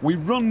will, we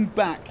run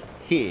back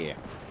here.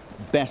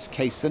 Best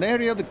case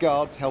scenario, the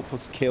guards help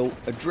us kill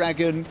a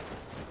dragon.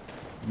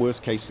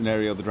 Worst case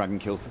scenario, the dragon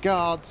kills the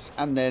guards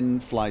and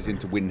then flies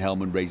into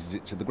Windhelm and raises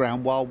it to the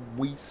ground while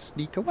we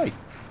sneak away.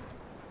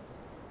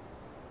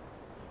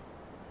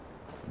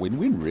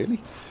 Win-win,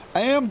 really.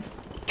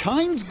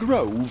 Kynes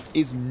Grove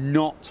is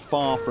not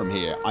far from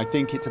here. I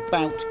think it's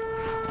about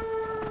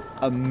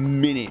a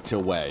minute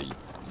away.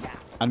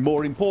 And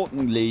more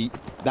importantly,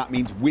 that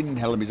means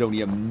Windhelm is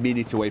only a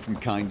minute away from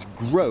Kynes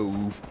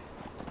Grove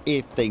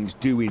if things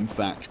do in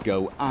fact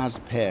go as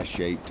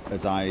pear-shaped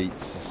as I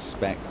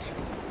suspect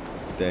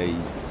they...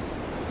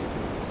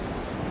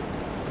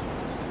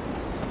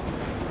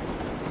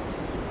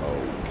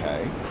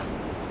 Okay.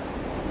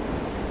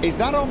 Is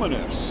that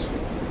ominous?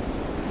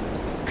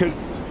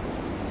 Because...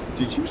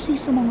 Did you see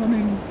someone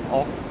running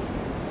off?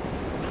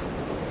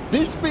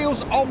 This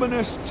feels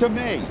ominous to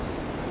me.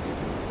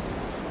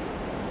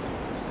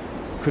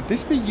 Could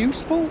this be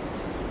useful?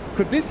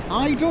 Could this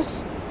hide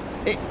us?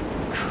 It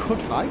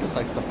could hide us,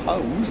 I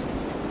suppose.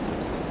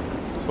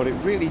 But it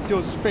really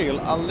does feel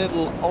a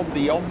little on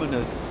the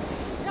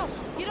ominous... No,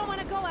 you don't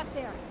want to go up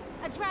there.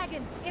 A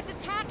dragon, it's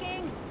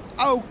attacking.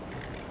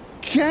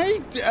 Okay,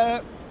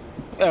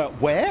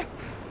 where?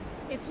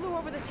 It flew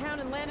over the town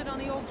and landed on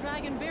the old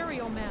dragon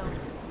burial mound.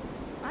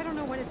 I don't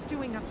know what it's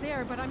doing up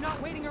there, but I'm not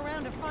waiting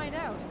around to find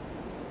out.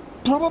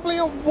 Probably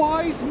a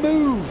wise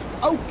move.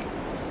 Okay.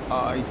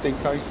 I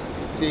think I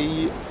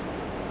see...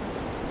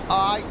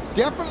 I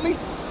definitely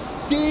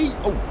see...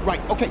 Oh,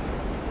 right, okay.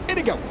 Here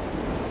we go.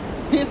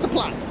 Here's the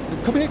plan.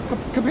 Come here,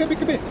 come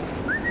here.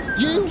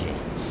 You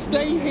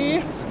stay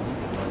here.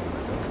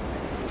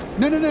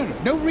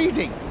 No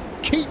reading.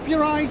 Keep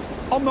your eyes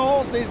on the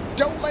horses.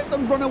 Don't let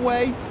them run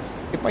away.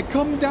 If I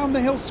come down the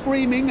hill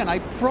screaming, and I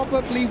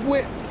probably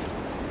will...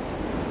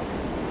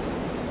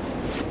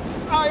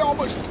 I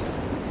almost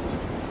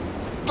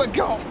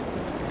forgot.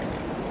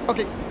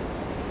 Okay.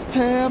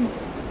 Yeah,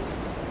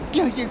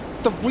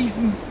 the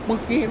reason we're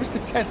here is to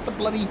test the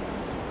bloody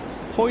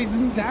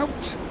poisons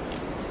out.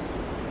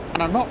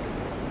 And I'm not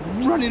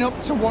running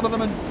up to one of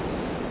them and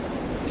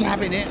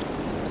stabbing it.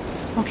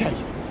 Okay.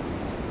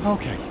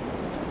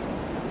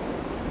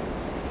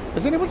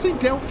 Has anyone seen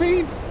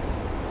Delphine?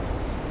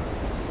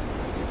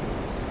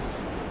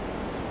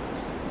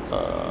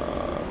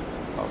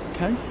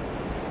 Okay.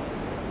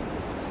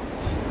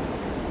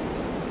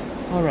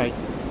 All right.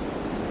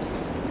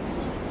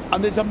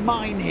 And there's a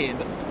mine here.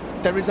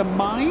 There is a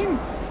mine?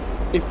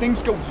 If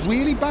things go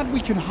really bad, we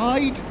can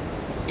hide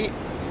it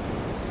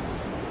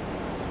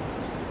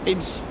in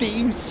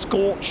Steam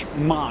Scorch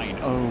Mine.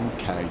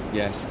 Okay,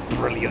 yes,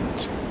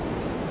 brilliant.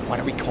 Why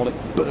don't we call it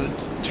Burnt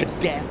to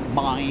Death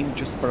Mine,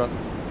 just for a...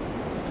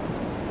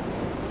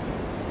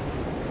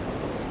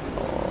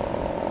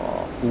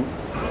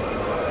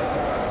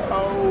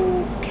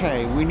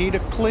 Okay, we need a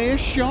clear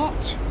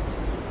shot.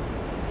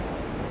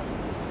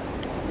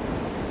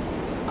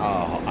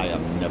 Oh, I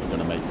am never going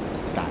to make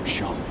that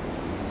shot.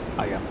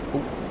 I am...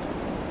 Oh.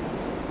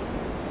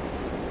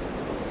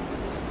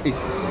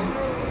 Is...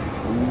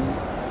 Ooh,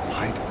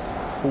 hide.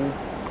 Oh,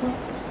 crap.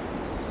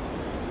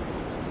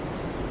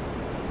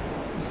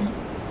 Is he...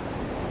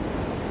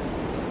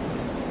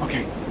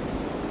 Okay.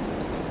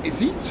 Is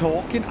he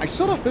talking? I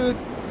sort of heard...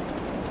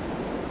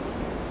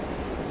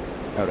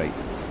 Alright.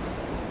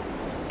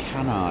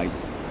 Can I...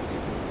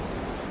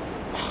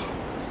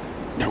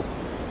 No.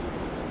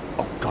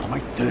 Oh God, am I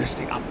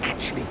thirsty? I'm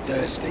actually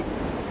thirsty.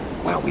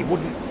 Well, we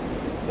wouldn't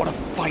want to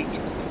fight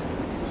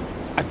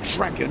a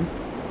dragon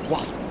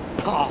whilst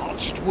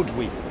parched, would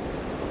we?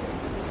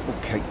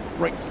 Okay,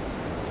 right.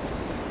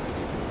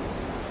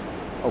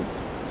 Oh.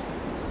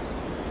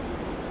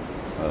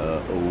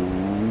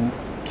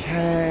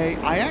 Okay.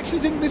 I actually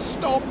think this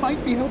storm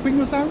might be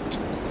helping us out.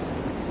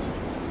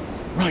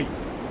 Right.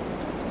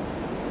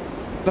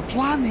 The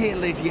plan here,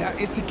 Lydia,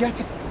 is to get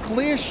a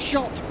clear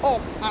shot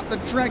off at the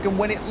dragon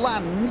when it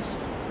lands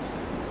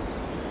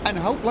and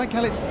hope like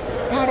hell it's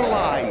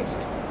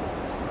paralyzed.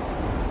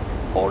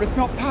 Or if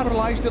not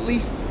paralyzed, at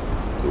least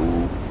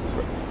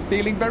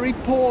feeling very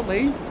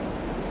poorly.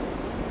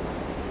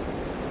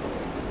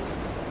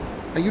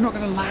 Are you not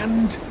going to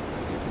land?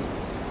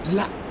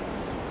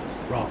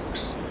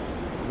 Rocks.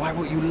 Why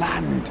won't you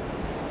land?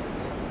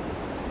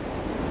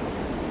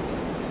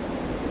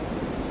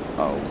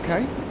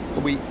 Okay. Are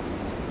we...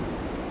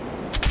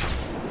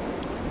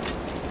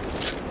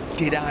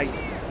 Did I...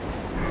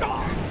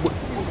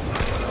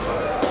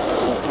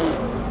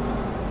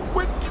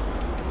 What?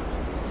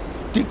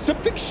 Did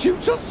something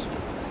shoot us?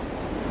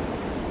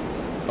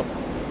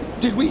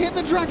 Did we hit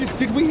the dragon?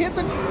 Did we hit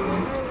the...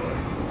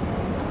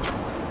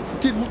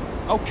 Did we...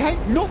 Okay,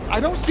 no, I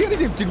don't see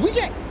anything. Did we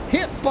get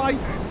hit by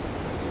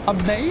a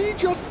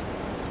mage or...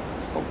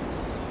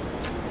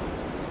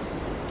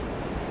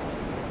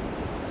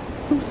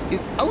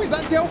 Oh, is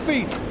that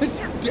Delphine?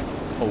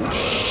 Oh,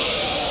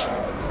 shh.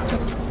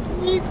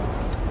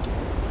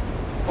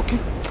 Okay.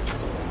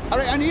 All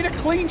right, I need a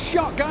clean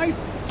shot,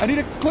 guys. I need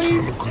a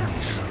clean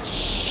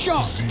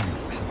shot.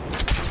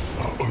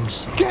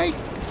 Okay.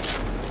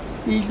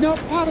 He's not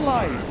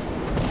paralyzed.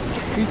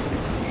 He's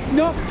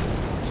not...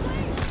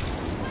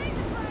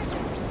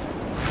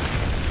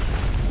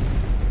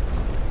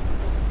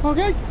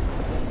 Okay.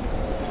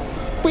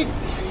 Wait.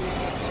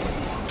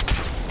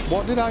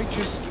 What did I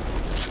just...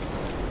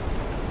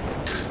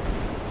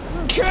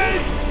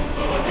 Okay.